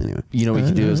cool. Anyway, you know what we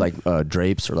could do is like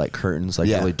drapes or like curtains, like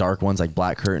really dark ones, like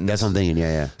black curtains. That's what I'm thinking.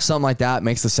 Yeah. Something like that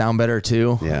makes the sound better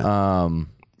too. Yeah.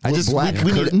 Black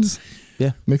curtains.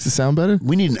 Yeah. Makes it sound better?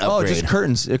 We need an upgrade. Oh, just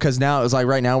curtains. Because now it's like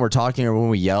right now we're talking, or when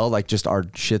we yell, like just our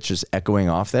shit's just echoing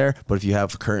off there. But if you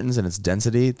have curtains and it's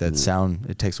density, that sound,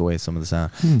 it takes away some of the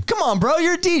sound. Come on, bro.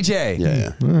 You're a DJ.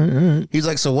 Yeah. All right. He's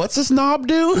like, so what's this knob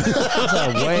do?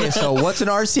 So what's an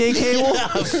RCA cable?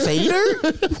 A fader?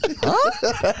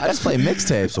 Huh? I just play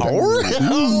mixtapes.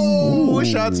 Oh,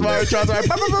 shots fired.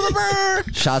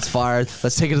 Shots fired.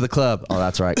 Let's take it to the club. Oh,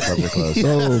 that's right. Clubs are closed.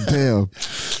 Oh, damn.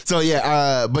 So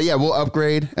but we'll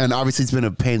upgrade, and obviously it's been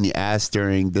a pain in the ass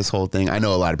during this whole thing. I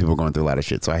know a lot of people are going through a lot of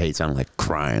shit, so I hate sounding like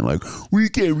crying, like we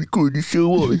can't record the show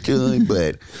all the time.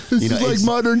 But this is like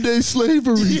modern day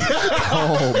slavery. Yeah.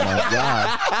 Oh my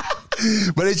god!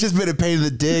 But it's just been a pain in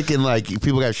the dick, and like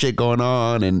people got shit going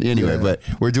on, and anyway. But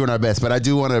we're doing our best. But I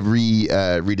do want to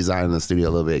redesign the studio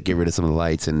a little bit, get rid of some of the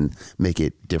lights, and make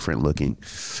it different looking.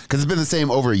 Because it's been the same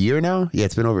over a year now. Yeah,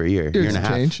 it's been over a year and a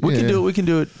half. Change. We can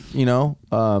do it. You know,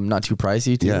 not too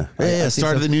pricey. Too. Yeah.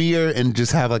 Start of the new year, and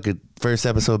just have like First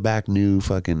episode back, new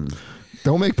fucking.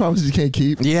 Don't make promises you can't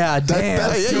keep. Yeah, damn.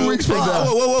 That's 2 weeks from now.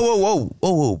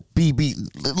 Whoa. B.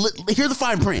 Hear the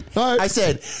fine print. All right. I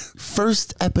said,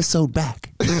 first episode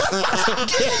back.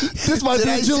 This might be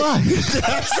in July.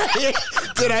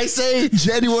 Did I say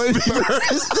January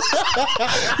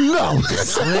 1st? No.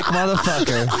 Slick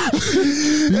motherfucker.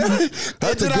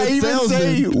 That's a did good I even salesman.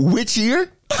 say which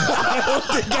year?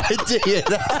 I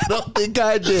don't think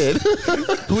I did.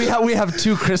 We have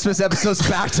 2 Christmas episodes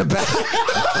back to back.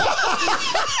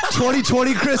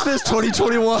 2020 Christmas,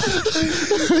 2021.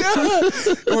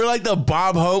 We're like the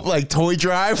Bob Hope like toy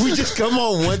drive. We just come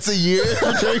on once a year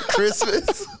during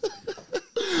Christmas.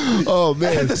 Oh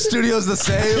man, The studio's the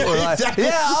same. We're like, Exactly.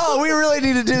 yeah. We really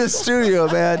need to do the studio,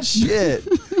 man. Shit.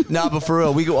 Nah, but for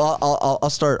real, we go. I'll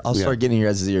start getting your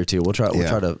guys' ear too. We'll try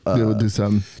to. we'll do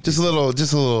something. Just a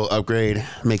little upgrade.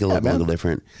 Make it look a little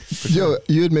different. Yo,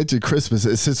 you had mentioned Christmas.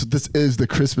 Since this is the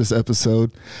Christmas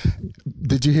episode,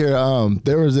 did you hear?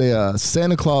 There was a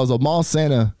Santa Claus, a mall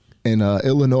Santa in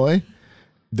Illinois.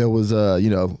 That was,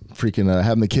 freaking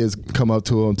having the kids come up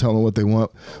to him, tell them what they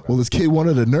want. Well, this kid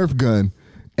wanted a Nerf gun,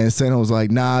 and Santa was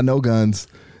like, "Nah, no guns."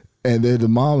 And then the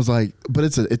mom was like, "But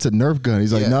it's a Nerf gun."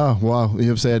 He's like, "No, wow." You know what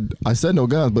I'm saying? I said no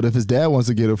guns, but if his dad wants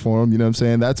to get it for him, you know what I'm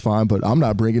saying? That's fine, but I'm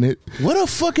not bringing it. What a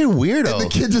fucking weirdo. And the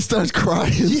kid just starts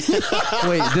crying.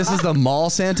 Wait, this is the mall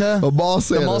Santa? A mall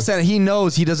Santa. The mall Santa, he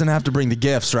knows he doesn't have to bring the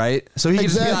gifts, right? So he can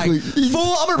Exactly. just be like,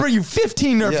 "Fool, I'm going to bring you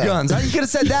 15 Nerf Yeah. guns." He could have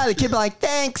said that. The kid be like,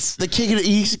 "Thanks." The kid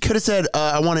could have said,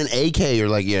 "I want an AK." You're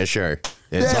like, "Yeah, sure."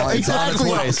 Yeah, exactly.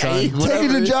 Okay,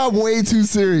 Taking the job way too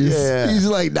serious. Yeah. He's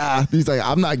like, nah. He's like,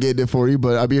 I'm not getting it for you,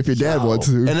 but I mean, if your dad wants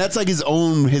to. And that's like his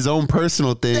own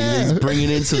personal thing. Yeah. He's bringing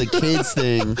into the kids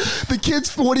thing. The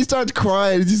kid's, when he starts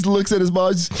crying, he just looks at his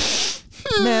mom.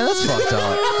 Man, that's fucked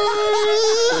up.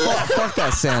 Fuck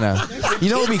that Santa. You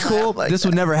know what would be cool? This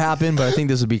would never happen, but I think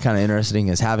this would be kind of interesting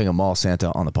is having a mall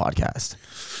Santa on the podcast.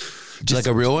 Just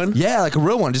like a real one? Yeah, like a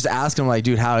real one. Just ask him, like,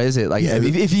 dude, how is it? Like,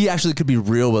 if he actually could be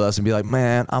real with us and be like,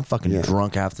 man, I'm fucking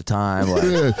drunk half the time. Like,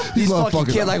 these fucking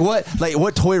kids, like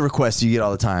what toy requests do you get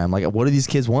all the time? Like, what do these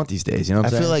kids want these days? You know what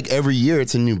I'm saying? I feel like every year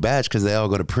it's a new batch because they all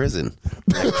go to prison.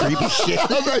 Like creepy shit.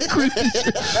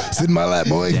 Sit in my lap,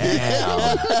 boy.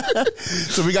 Damn.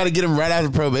 So we got to get them right after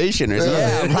probation or something.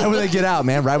 Yeah, right when they get out,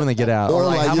 man. Right when they get out. Or Or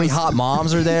like like how many just- hot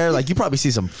moms are there? Like, you probably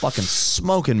see some fucking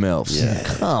smoking MILFs. Yeah.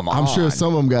 Come on. I'm sure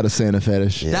some of them got a Santa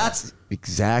fetish. That's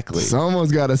exactly.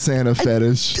 Someone's got a Santa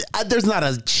fetish. There's not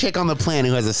a chick on the planet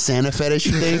who has a Santa fetish,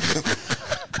 you think?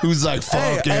 Who's like,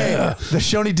 fuck yeah. The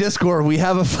Shoney Discord, we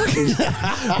have a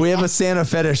Santa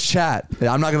fetish chat.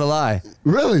 I'm not gonna lie.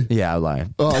 Really? Yeah, I'm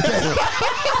lying. Oh, okay.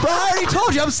 Bro, I already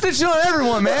told you I'm snitching on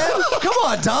everyone, man. Come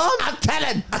on, Dom. I'm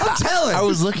telling. I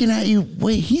was looking at you.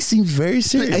 Wait, he seems very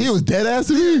serious. He was dead ass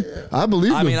to me. I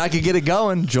believe him. I mean, I could get it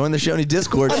going. Join the Shoney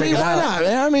Discord. Check I mean, it why out. not,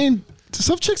 man? I mean,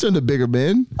 some chicks are into bigger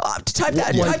men. Type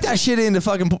that shit into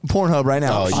fucking Pornhub right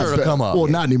now. Oh, I'm sure yeah. it'll come up. Well,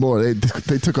 not anymore.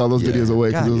 They took all those videos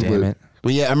away. 'cause God it was damn weird. it.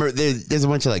 Well, yeah, I remember there's a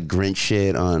bunch of like Grinch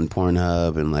shit on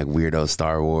Pornhub and like weirdo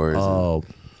Star Wars. Oh,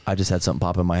 I just had something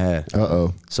pop in my head.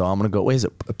 Uh-oh. So I'm gonna go. Wait, is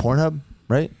it Pornhub?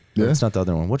 Right? Yeah. It's not the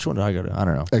other one. Which one did I go to? I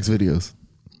don't know. X videos.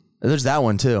 There's that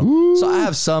one too. So I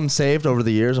have some saved over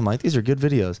the years. I'm like, these are good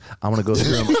videos. I'm gonna go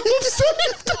through them.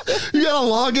 You gotta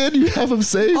log in. You have them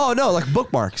saved. Oh no, like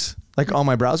bookmarks, like on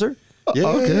my browser, yeah,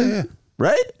 okay. yeah.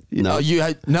 right? No. No. I mean,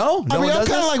 one I'm does kind of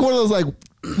this? like one of those, like,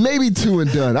 maybe 2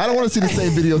 and done. I don't want to see the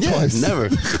same video twice. Never.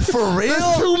 for real.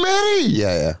 There's too many.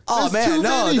 Yeah. Oh There's too man,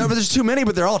 many. no, but there's too many,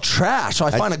 but they're all trash. So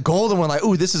I find a golden one, like,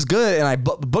 ooh, this is good, and I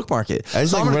bookmark it. I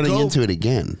just So I'm like gonna running go- into it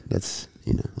again. That's,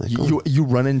 like, You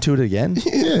run into it again?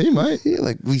 Yeah, he might. yeah,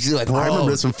 like we see, like I remember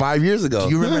this from 5 years ago.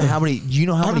 Do you remember how many? Do you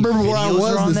know how I many remember where I videos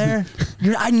was are on this-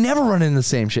 there? I never run into the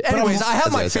same shit. Anyways, I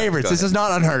have my That's okay, favorites. go This ahead. is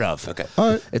not unheard of. Okay. All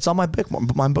right. It's on my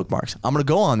bookmarks. I'm gonna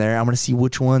go on there. I'm gonna see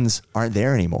which ones aren't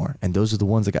there anymore, and those are the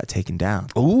ones that got taken down.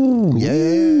 Ooh, yeah.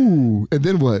 Ooh. And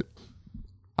then what?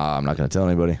 I'm not gonna tell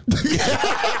anybody.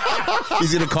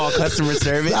 He's gonna call customer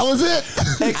service. That was it.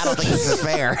 I don't think this is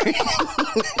fair.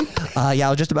 Yeah, I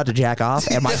was just about to jack off,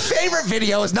 and my favorite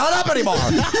video is not up anymore.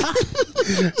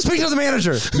 Speak to the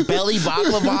manager. Belly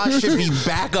baklava should be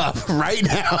back up right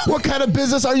now. What kind of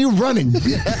business are you running?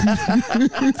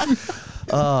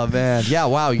 Oh man, yeah.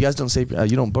 Wow, you guys don't say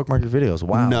you don't bookmark your videos.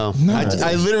 Wow. No,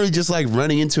 I literally just like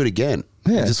running into it again.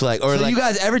 Yeah. Just like, or So like, you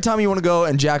guys, every time you want to go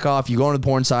and jack off, you go on the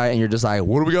porn site and you're just like,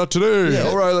 "What do we got today?" Yeah.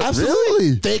 All right, let's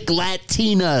Absolutely. thick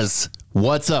Latinas.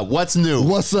 What's up? What's new?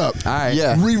 What's up? All right.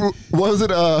 Yeah. What was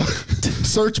it?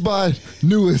 Search by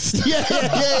newest.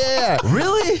 Yeah.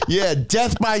 Really? Yeah,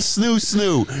 death by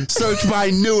snoo. Search by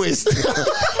newest.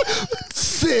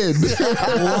 See did.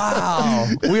 Wow,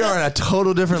 we are on a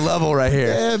total different level right here.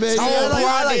 Yeah, man. Oh, Yeah,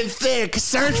 blonde and thick.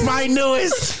 Search my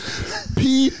newest.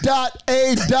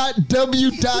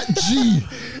 P.A.W.G.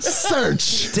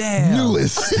 Search. Damn.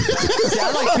 Newest. See,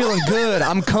 I like feeling good.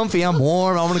 I'm comfy. I'm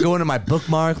warm. I'm gonna go into my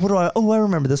bookmark. What do I? Oh, I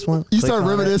remember this one. You Click start on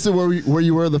it. reminiscing where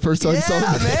you were the first time you saw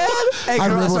Yeah, it. man. Hey, girl, I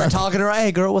remember start when talking to her.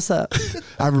 Hey, girl, what's up?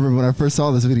 I remember when I first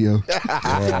saw this video.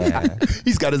 Yeah.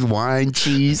 He's got his wine,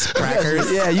 cheese,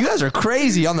 crackers. Yeah, you guys are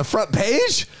crazy on the front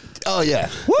page. Oh yeah.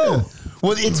 Woo.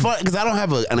 Well, it's fun because I don't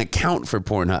have an account for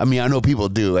Pornhub. I mean, I know people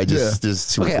do. I just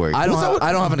there's too much Okay, work. I don't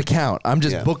have an account. I'm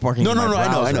just bookmarking. No, in my I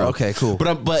know. browser. Okay, cool.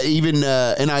 But even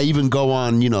and I even go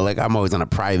on, like I'm always on a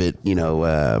private,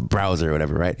 browser or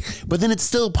whatever, right? But then it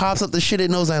still pops up the shit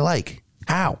it knows I like.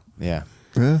 How? Yeah.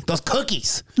 Yeah. Those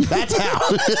cookies. That's how.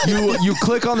 You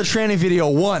click on the training video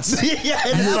once. Yeah,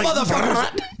 And it's this like,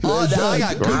 motherfucker. Oh, now I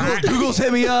got Google. Google's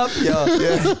hit me up.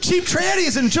 Yeah. Cheap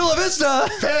trannies in Chula Vista.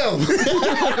 Damn.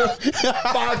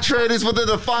 5 traders within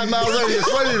a 5-mile radius.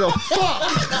 Ready to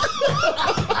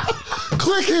fuck.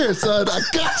 Click here, son. I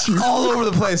got you. All over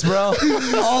the place, bro.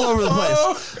 All over the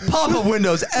place. Pop-up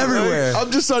windows everywhere.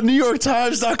 I'm just on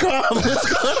NewYorkTimes.com.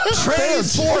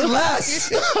 Trannies for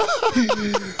less.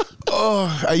 Oh,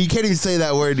 you can't even say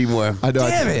that word anymore. I know.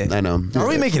 Damn it. I know. Are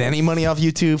we making any money off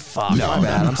YouTube? Fuck. No, my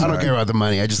bad. I'm I sorry. don't care about the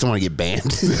money. I just don't want to get banned.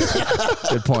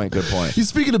 Good point. Good point. You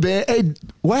speaking of band, hey,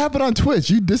 what happened on Twitch?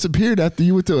 You disappeared after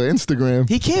you went to Instagram.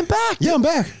 He came back. Yeah, I'm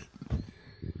back.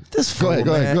 This fool,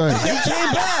 Go ahead. He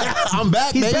came back. I'm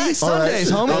back, He's baby. back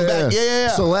Sundays, homie. I'm back. Yeah.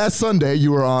 So last Sunday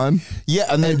you were on, Yeah,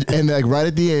 and then and like right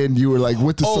at the end you were like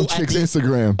went to some at chick's the-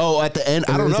 Instagram. at the end,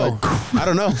 I And don't it's know. I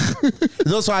don't know.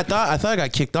 No, so I thought I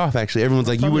got kicked off. Actually, everyone's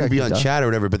like, you Probably wouldn't got be on kicked off. chat or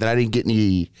whatever, but then I didn't get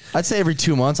any. I'd say every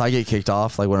 2 months I get kicked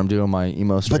off, like when I'm doing my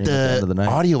emo stream But at the end of the the night.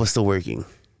 audio was still working.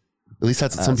 At least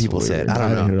that's what some That's people said. weird. I don't I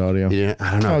know. didn't hear the audio. You didn't?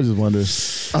 I don't know. I was just wondering. I was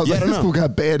Yeah, I like, don't this know. fool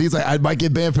got banned. He's like, I might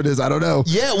get banned for this. I don't know.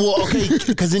 Yeah, well, okay,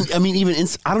 because I mean, even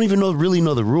I don't even really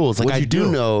know the rules. Like, What'd I you do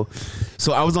do? know.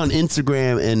 So I was on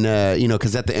Instagram, and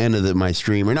because at the end of my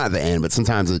stream, or not the end, but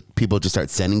sometimes people just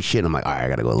start sending shit. I'm like, all right, I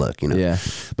gotta go look. Yeah.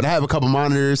 But I have a couple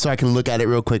monitors, so I can look at it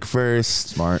real quick first.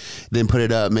 Smart. Then put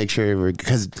it up, make sure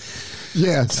because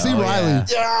Yeah, C. Riley.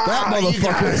 That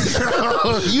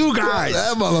motherfucker. You guys.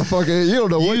 That motherfucker. You don't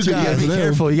know what you guys. got. Be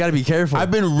careful. You got to be careful.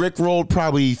 I've been rickrolled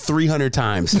probably 300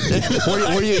 times.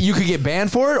 you could get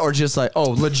banned for it, or just like,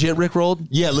 oh, legit rickrolled.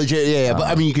 Yeah, legit. Yeah. But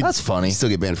I mean, you could. That's funny. Still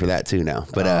get banned for that too now.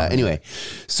 But anyway,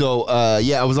 so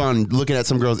I was on looking at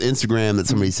some girl's Instagram that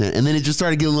somebody sent, and then it just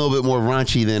started getting a little bit more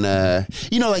raunchy than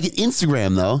like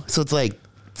Instagram though. So it's like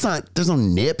it's not. There's no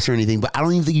nips or anything, but I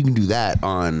don't even think you can do that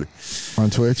on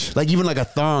Twitch. like even like a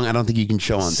thong. I don't think you can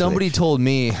show on. Somebody Twitch. told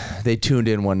me they tuned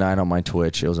in one night on my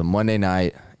Twitch. It was a Monday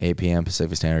night, 8 p.m.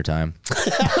 Pacific Standard Time.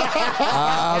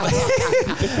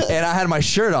 And I had my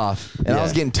shirt off, and I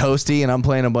was getting toasty, and I'm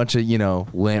playing a bunch of,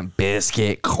 Limp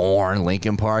Bizkit, Korn,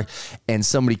 Linkin Park, and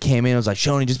somebody came in and was like,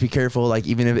 Shoney, just be careful. Like,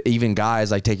 even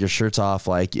guys, like, take your shirts off.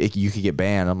 Like, you could get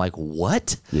banned. I'm like,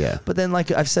 what? Yeah. But then,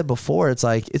 like I've said before, it's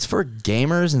like, it's for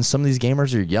gamers, and some of these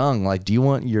gamers are young. Like, do you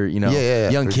want your,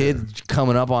 young for kid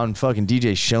coming up on fucking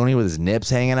DJ Shoney with his nips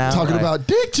hanging out? Talking Like, about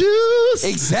dick juice.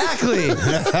 Exactly. We're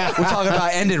talking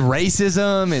about ending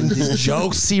racism and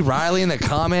jokes. C. Riley in the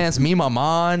comments. Me, my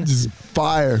mom. Just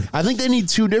fire. I think they need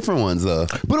two different ones though.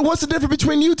 But what's the difference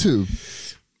between you two?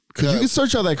 Because you can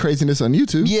search all that craziness on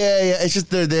YouTube. Yeah. It's just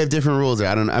they have different rules there.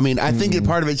 I mean, I think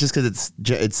part of it's just because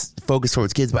it's focused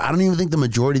towards kids, but I don't even think the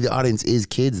majority of the audience is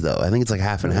kids though. I think it's like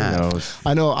half and half.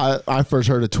 I know. I first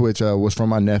heard of Twitch was from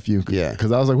my nephew. Yeah.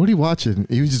 Because I was like, "What are you watching?"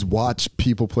 He would just watch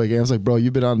people play games. I was like, bro,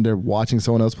 you've been on there watching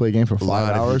someone else play a game for 5 lot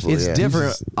of hours. people, It's yeah.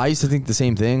 different. I used to think the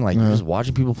same thing. Like, you're just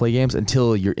watching people play games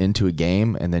until you're into a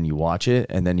game, and then you watch it,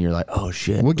 and then you're like, oh,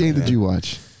 shit. What game did you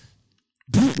watch?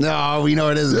 No, we know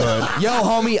it is good. Yo,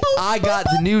 homie, I got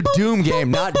the new Doom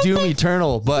game. Not Doom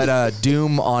Eternal, but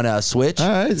Doom on Switch. All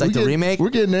right, it's like the remake. We're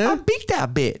getting there. I beat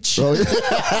that bitch. Oh, yeah.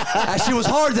 That shit was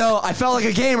hard though. I felt like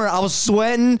a gamer. I was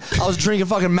sweating. I was drinking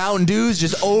fucking Mountain Dews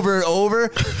just over and over.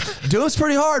 Doom's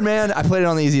pretty hard, man. I played it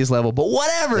on the easiest level, but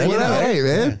whatever. Hey,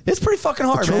 man. It's pretty fucking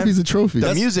hard, man. Trophy's a trophy.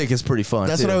 The music is pretty fun.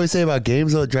 That's too. what I always say about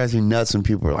games though. It drives me nuts when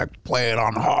people are like, play it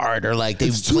on hard or like they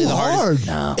It's play too the hardest.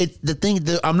 hard. No. It's the thing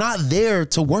that I'm not there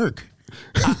to work.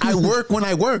 I work when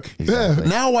I work. Yeah.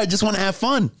 Now I just want to have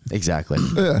fun. Exactly.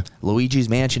 Yeah. Luigi's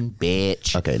Mansion,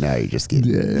 bitch. Okay, now you just get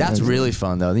Yeah. That's really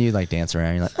fun though. Then you like dance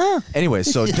around. You're like, oh. Anyway,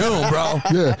 so Doom, bro.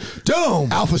 Yeah.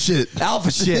 Doom. Alpha shit. Alpha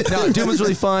shit. No, Doom was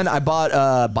really fun. I bought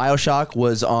BioShock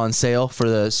was on sale for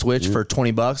the Switch for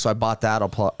 $20, so I bought that. I'll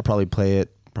probably play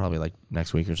it like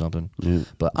next week or something.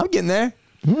 But I'm getting there.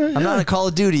 I'm not in Call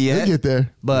of Duty yet. They get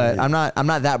there. But I'm not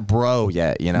that bro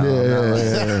yet, you know.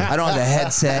 I don't have the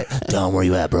headset. Don't where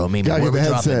you at, bro? Maybe Gotta where get we the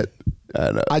dropping.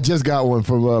 headset. I just got one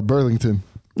from Burlington.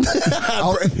 Is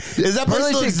that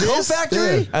Burlington Coat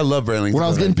Factory? Yeah. I love Burlington. When I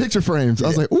was getting picture frames, I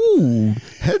was like, ooh,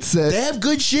 headset. They have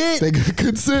good shit. They got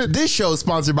good shit. This show is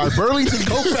sponsored by Burlington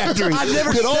Coat Factory. I've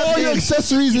never Get all stepped your in.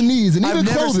 accessories and needs, and I've even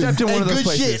never clothing, stepped in one and of those good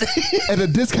places. shit. at a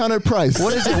discounted price.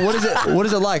 What is it? What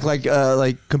is it like? Like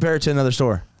compare it to another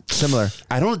store. Similar.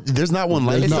 There's not one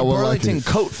like It's it. the not one like Burlington it.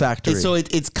 Coat Factory. So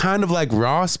it's kind of like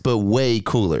Ross, but way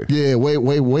cooler. Yeah, way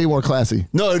more classy.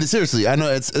 No, seriously, I know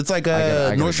it's like I a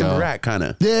gotta Nordstrom go. Rack kind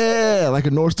of. Yeah, like a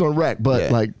Nordstrom rack, but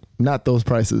Yeah. like not those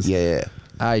prices. Yeah.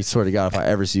 I swear to God, if I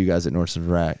ever see you guys at Nordstrom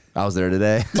Rack, I was there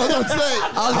today. I was about to say,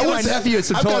 I was getting my nephew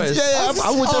some toys.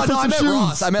 I went there for no, I some meant shoes.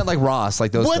 Ross. I meant like Ross,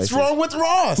 like those. What's places. wrong with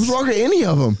Ross? What's wrong with any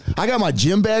of them? I got my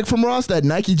gym bag from Ross, that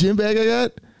Nike gym bag I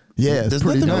got. Yeah, it's There's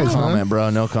pretty nothing nice, No wrong. man. comment, bro.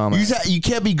 No comment. You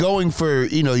can't be going for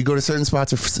you go to certain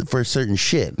spots for certain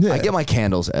shit. Yeah. I get my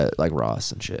candles at like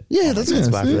Ross and shit. Yeah, that's a good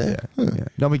spot see? for that. Yeah.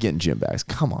 Don't be getting gym bags.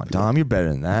 Come on, Dom. You're better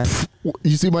than that.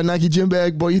 You see my Nike gym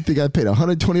bag, boy? You think I paid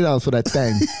 $120 for that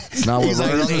thing? It's not what He's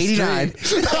like, on the 89.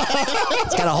 street.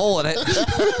 It's got a hole in it.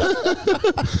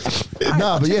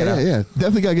 Nah, but yeah.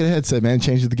 Definitely gotta get a headset, man.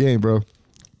 Changes the game, bro.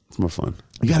 It's more fun.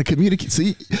 You gotta communicate.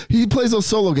 See, he plays those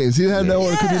solo games. He doesn't know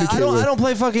what to communicate I with. don't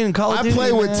play fucking Call of I Duty.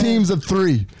 play with man. teams of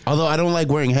 3. Although I don't like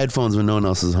wearing headphones when no one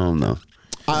else is home though,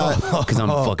 because I'm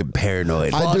fucking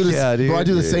paranoid. I do this, yeah, dude. bro. I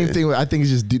do the same thing. I think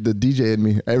it's just the DJ in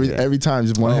me. Every time,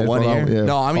 just one Oh, headphone. one ear? out. Yeah,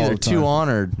 No, I'm all either the time. two on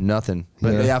or nothing.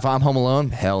 But Yeah. yeah, if I'm home alone,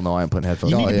 hell no, I ain't putting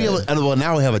headphones You on. need to be yeah. able. Well,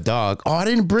 now we have a dog. Oh, I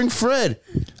didn't bring Fred.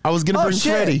 I was gonna bring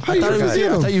Freddie. I thought, he was forgot?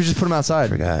 here. I thought you just put him outside.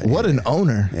 Forgot. What an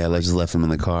owner! Yeah, I just left him in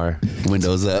the car,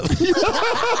 windows up.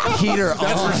 Heater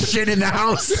That's on. for shit in the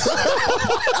house.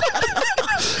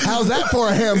 How's that for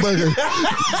a hamburger?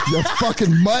 You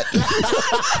fucking mutt!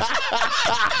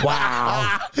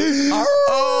 Wow.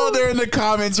 Oh, they're in the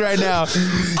comments right now.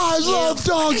 I love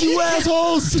dogs, you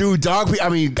assholes. Dude,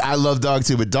 I love dogs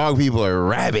too, but dog people are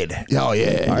rabid. Oh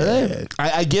yeah, Are they?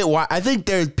 I get why. I think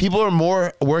people are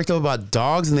more worked up about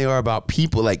dogs than they are about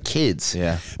people, like kids.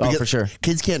 Yeah. Oh, Because for sure.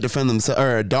 Kids can't defend themselves,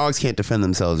 or dogs can't defend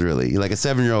themselves, really. Like a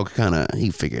 7-year-old he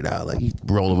figured out, like, he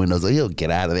roll the windows, like, he'll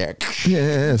get out of there.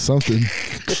 yeah, something.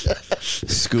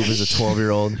 Scoop is a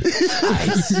 12-year-old.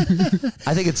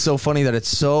 I think it's so funny that it's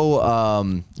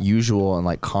so usual and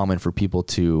like common for people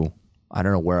to. I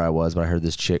don't know where I was, but I heard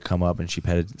this chick come up and she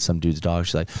petted some dude's dog.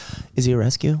 She's like, "Is he a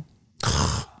rescue?"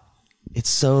 It's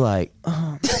so like,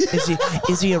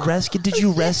 is he a rescue? Did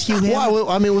you rescue him?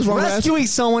 Why? I mean, what's wrong with that? Rescuing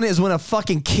someone is when a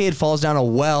fucking kid falls down a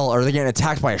well or they're getting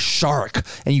attacked by a shark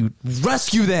and you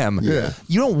rescue them. Yeah.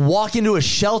 You don't walk into a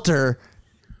shelter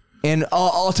and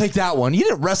I'll take that one. You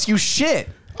didn't rescue shit.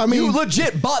 I mean- you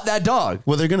legit bought that dog.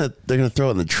 Well, they're gonna throw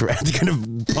it in the trash. They're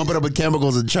gonna pump it up with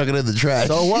chemicals and chuck it in the trash.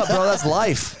 So what, bro? That's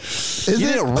life. Is you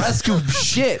it? didn't rescue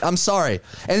shit. I'm sorry.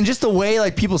 And just the way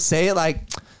like people say it, like,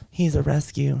 he's a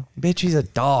rescue. Bitch, he's a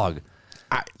dog.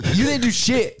 You didn't do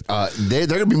shit. They're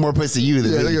gonna be more pissed at you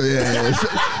than me. Yeah.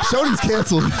 Shoney's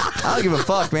canceled. I don't give a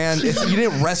fuck, man. You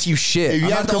didn't rescue shit. If you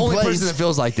I'm have not the only complaints- person that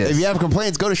feels like this. If you have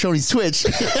complaints, go to Shoney's Twitch.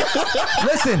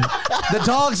 Listen, the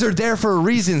dogs are there for a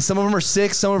reason. Some of them are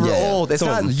sick, some of them Yeah, are old. It's some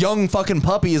of not them. young fucking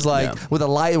puppies like Yeah.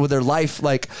 with their life.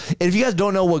 Like, if you guys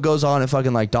don't know what goes on in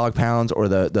fucking like dog pounds or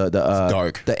the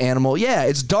dark. the animal, yeah,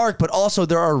 it's dark. But also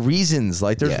there are reasons.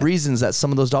 Like there's Yeah. reasons that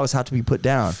some of those dogs have to be put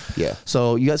down. Yeah.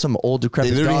 So you got some old decrepit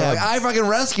They literally dog. have- Like, I fucking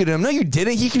rescued him. No, you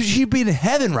didn't. He'd be in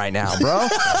heaven right now, bro.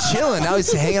 Chilling. Now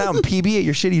he's hanging out in PB at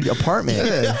your shitty apartment.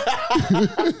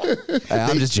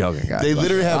 I'm just joking, guys. They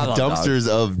literally I have love dogs. dumpsters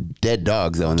of dead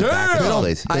dogs though in the back of the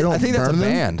place. They don't I think that's a burn them?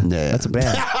 band. Yeah. That's a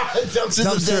band. Dumpsters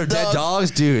Dumpster of dead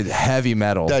dogs, dude. Heavy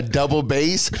metal. The double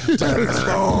bass.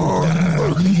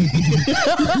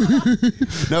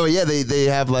 No, yeah, they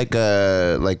have I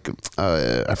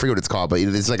forget what it's called, but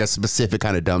it's like a specific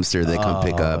kind of dumpster they come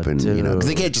pick up, and because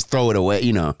they can't just throw it away,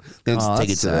 they just take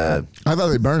it that's to the. I thought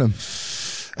they burned him.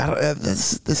 I don't.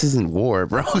 This isn't war,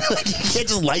 bro. Like, you can't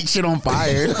just light shit on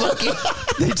fire.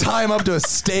 They tie him up to a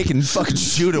stake and fucking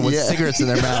shoot him with Yeah. cigarettes in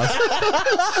their mouth.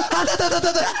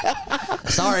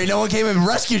 Sorry, no one came and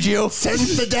rescued you.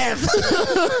 Sentence to death.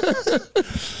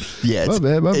 Yeah, it's,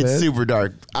 My bad. it's super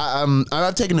dark.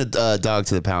 I've taken a dog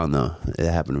to the pound though. It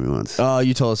happened to me once. Oh,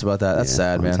 you told us about that. That's Yeah,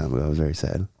 sad, a long man. time ago. I was very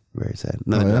sad. Very sad.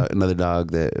 Oh, yeah? Another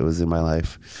dog that was in my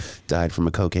life died from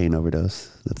a cocaine overdose.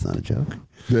 That's not a joke.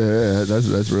 Yeah,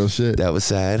 that's real shit. That was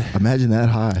sad. Imagine that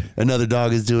high. Another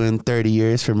dog is doing 30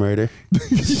 years for murder.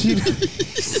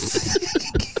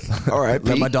 All right,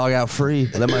 Let my dog out free.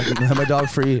 Let my dog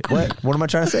free. What am I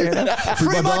trying to say here now?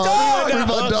 Free my dog. Free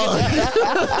my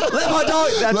dog. Let my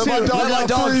dog. Let my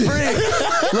dog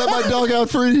free. Let my dog out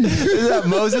free. Is that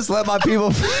Moses? Let my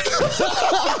people free.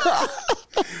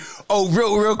 Oh,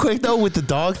 real quick though with the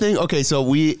dog thing. Okay, so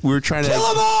we were trying to Kill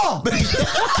them all. Kill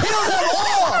them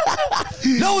all.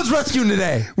 No one's rescuing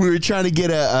today. We were trying to get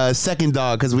a second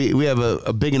dog because we have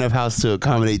a big enough house to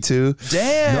accommodate two.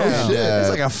 Damn, No shit. It's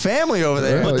like a family over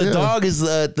there. But the yeah. dog is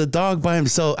the dog by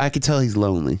himself. I could tell he's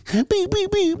lonely. Beep,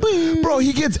 beep, beep, beep. Bro,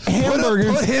 he gets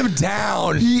hamburgers. Put him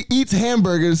down. He eats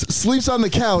hamburgers, sleeps on the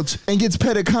couch, and gets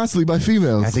petted constantly by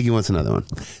females. I think he wants another one.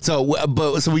 So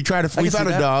we tried to. We can found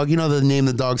see a that. dog. You know the name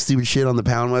of the dog, stupid shit on the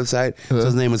Pound website. So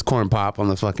his name was Corn Pop on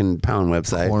the fucking Pound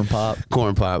website. Corn Pop.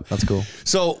 Corn Pop. That's cool.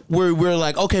 So we're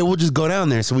like, okay, we'll just go down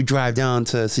there. So we drive down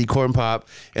to see Corn Pop,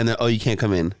 and then you can't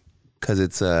come in because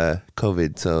it's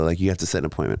COVID. So like you have to set an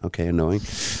appointment. Okay, annoying.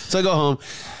 So I go home,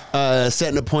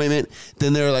 set an appointment.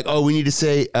 Then they're like, we need to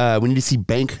see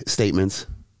bank statements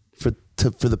for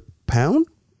the Pound.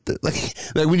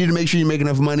 Like we need to make sure you make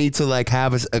enough money to like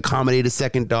have accommodate a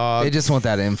second dog. They just want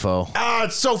that info.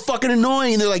 It's so fucking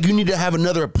annoying. And they're like, you need to have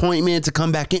another appointment to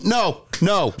come back in. No,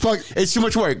 Fuck. it's too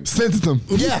much work. Sentence them.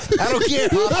 Yeah, I don't care.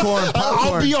 Popcorn.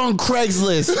 I'll be on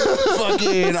Craigslist.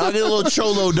 Fucking, I'll get a little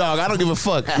cholo dog. I don't give a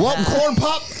fuck. Well, Corn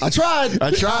Pop, I tried. I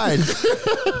tried.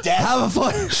 Have a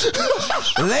fun.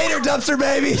 Later, dumpster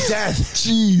baby.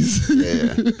 Jeez.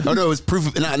 Yeah. Oh no, it was proof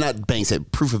of not bank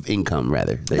said proof of income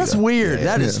rather. There you That's go. weird. Yeah.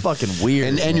 That is fucking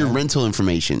weird. And your rental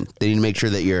information. They need to make sure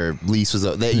that your lease was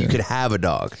that you could have a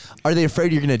dog. Are they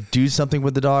afraid you're gonna do something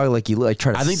with the dog? Like you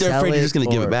try to? I think they're sell afraid you're it, just gonna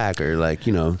give or- it back or like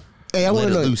Hey, I want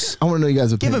let to it know. loose. I want to know you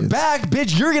guys' Give opinions. it back,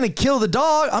 bitch. You're gonna kill the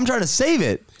dog. I'm trying to save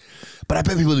it. But I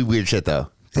bet people do weird shit though.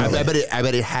 I bet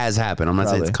it has happened. I'm not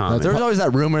saying it's common. There was always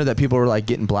that rumor that people were like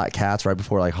getting black cats right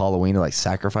before like Halloween to like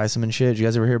sacrifice them and shit. Did you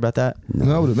guys ever hear about that?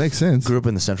 No, but it makes sense. Grew up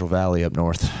in the Central Valley up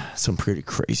north. Some pretty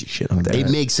crazy shit up there. It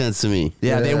makes sense to me.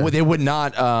 Yeah, Yeah. they would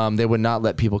not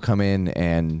let people come in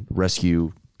and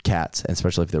rescue cats,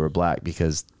 especially if they were black,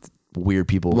 because weird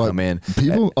people What, come in.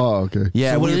 People? Oh, okay.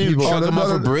 Yeah, So what weird do you people. chuck them off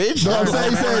a bridge? No, I'm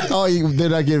saying he said, they're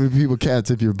not giving people cats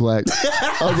if you're black.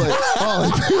 I was like,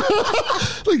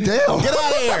 like damn. Get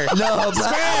out of here. No,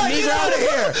 Scram, get out of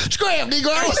here. Scram,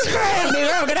 Negro. Scram,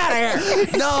 Negro. Get out of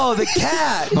here. No, the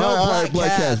cat. No, All right,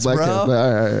 black cats, black bro. cats.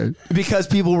 All right. Because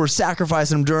people were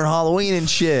sacrificing them during Halloween and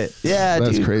shit. Yeah,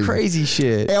 That's dude, crazy.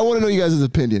 shit. Hey, I want to know you guys'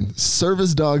 opinion.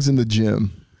 Service dogs in the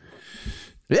gym.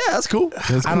 Yeah, that's cool.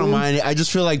 I don't mind it. I just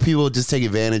feel like people just take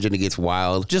advantage and it gets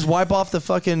wild. Just wipe off the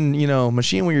fucking,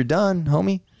 machine when you're done,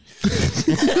 homie.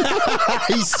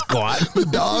 He's squat. The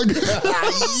dog.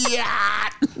 Yeah.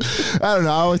 I don't know.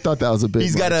 I always thought that was a bit.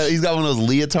 He's got one of those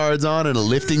leotards on and a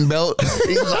lifting belt.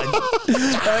 He's like,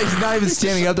 He's not even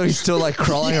standing up though. He's still like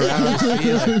crawling around on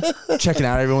his feet, like, checking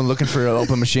out everyone looking for an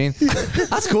open machine.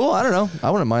 That's cool. I don't know. I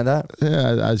wouldn't mind that.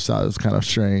 Yeah, I just thought it was kind of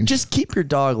strange. Just keep your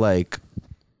dog like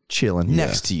chilling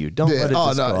next to you. Don't Yeah. let it Oh,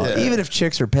 just no, go off. yeah. Even if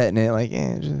chicks are petting it, like,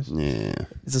 yeah.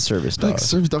 it's a service dog. Like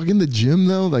service dog in the gym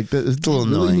though, like that. It's a little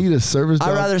really annoying. need a service dog.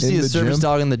 I'd rather see in a the service gym?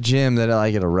 dog in the gym than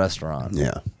like at a restaurant.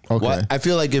 Yeah. Okay. Well, I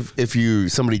feel like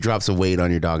if somebody drops a weight on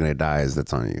your dog and it dies,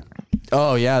 that's on you.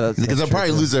 Oh yeah, that's Because they'll true, probably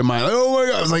too. lose their mind. Like, oh my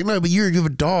god! I was like, no, but you have a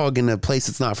dog in a place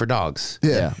that's not for dogs.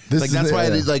 Yeah, This Like is that's it, why,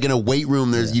 yeah. like in a weight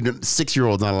room, there's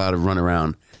 6-year-olds not allowed to run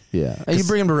around. Yeah, and you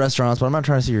bring them to restaurants, but I'm not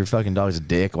trying to see your fucking dog's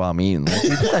dick while I'm eating. Like,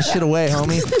 dude, put that shit away,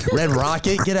 homie. Red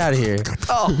Rocket, get out of here.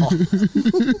 Oh,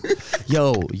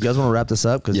 yo, you guys want to wrap this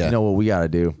up? Because Yeah. you know what we got to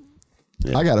do.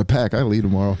 I got a pack. I leave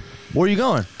tomorrow. Where are you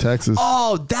going? Texas.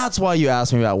 Oh, that's why you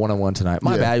asked me about one-on-one tonight.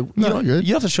 My Yeah. bad. You No, don't, good.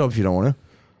 you don't have to show up if you don't want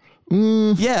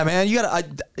to. Yeah, man, you got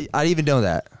to. I didn't even know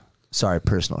that. Sorry,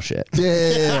 personal shit.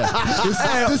 Yeah.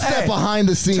 This step behind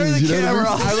the scenes. Turn the you know what I camera mean?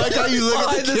 off. I like how you look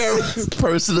at Behind the the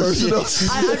camera. Personal shit.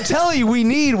 I'm telling you, we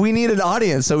need an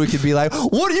audience so we could be like,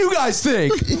 what do you guys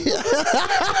think?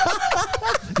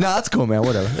 No, that's cool, man.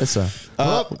 Whatever. It's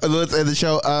Let's end the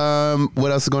show.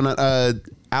 What else is going on?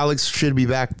 Alex should be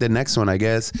back the next one, I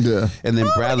guess. Yeah. And then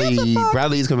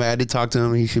Bradley's coming back. I did talk to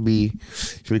him. He should be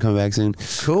coming back soon.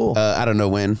 Cool. I don't know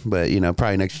when, but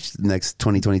probably next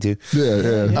 2022.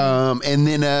 Yeah. And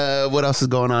then what else is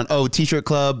going on? Oh, T-shirt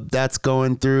club, that's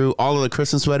going through. All of the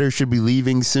Christmas sweaters should be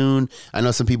leaving soon. I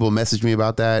know some people messaged me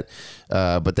about that,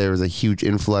 but there was a huge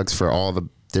influx for all the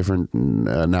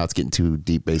Now it's getting too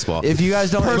deep baseball. If you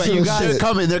guys don't, they're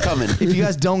coming. They're coming. If you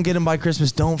guys don't get them by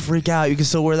Christmas, don't freak out. You can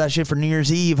still wear that shit for New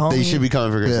Year's Eve, homie. They should be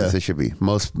coming for Christmas. Yeah. They should be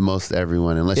most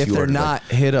everyone, unless If you they're order, not,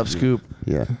 hit up Scoop.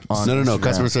 Yeah. on No. Instagram.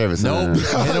 Customer service. Nope.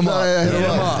 No. Hit them up. Hit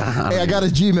 'em up. Hey, I got a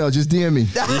Gmail. Just DM me.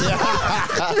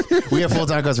 We have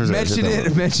full-time customer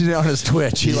service. Mention it on his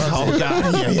Twitch. He loves Oh it.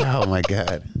 God. Yeah. Oh my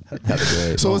God. That's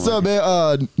great. So what's up,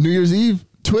 man? New Year's Eve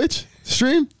Twitch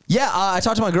stream. Yeah, I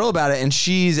talked to my girl about it, and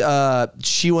she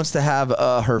wants to have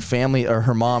her family or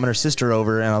her mom and her sister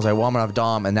over, and I was like, well, I'm gonna have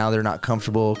Dom, and now they're not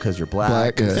comfortable because you're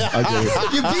black. Yeah, I get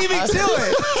it. You beat me to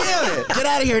it. Damn it. Get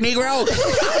out of here, Negro.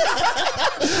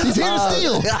 He's here to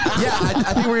steal. Yeah,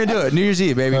 I think we're gonna do it. New Year's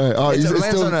Eve, baby. All right. Oh, It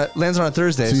it's lands on a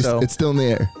Thursday, So so it's still in the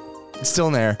air. it's still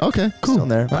in there. Okay, cool. Still in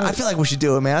there. All right. I feel like we should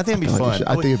do it, man. I think it'd be I feel like we fun. should.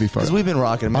 I think it'd be fun. Because we've been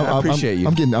rocking, man. I appreciate you.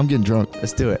 I'm getting drunk.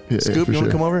 Let's do it. Yeah, Scoop, for you want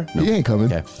to sure. come over? He ain't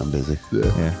coming. Okay. I'm busy.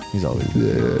 Yeah, he's always.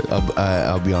 Yeah.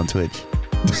 I'll be on Twitch.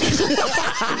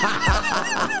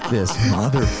 This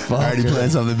motherfucker. I already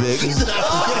planned something big.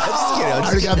 I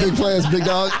already got big plans, big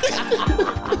dog.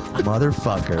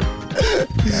 Motherfucker.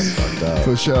 That's fucked up.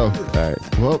 For sure. All right.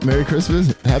 Well, Merry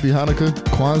Christmas, Happy Hanukkah,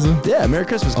 Kwanzaa, Yeah, Merry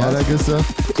Christmas, all guys. that good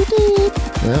stuff.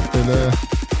 Yep. And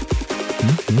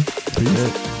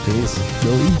Peace.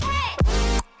 go eat.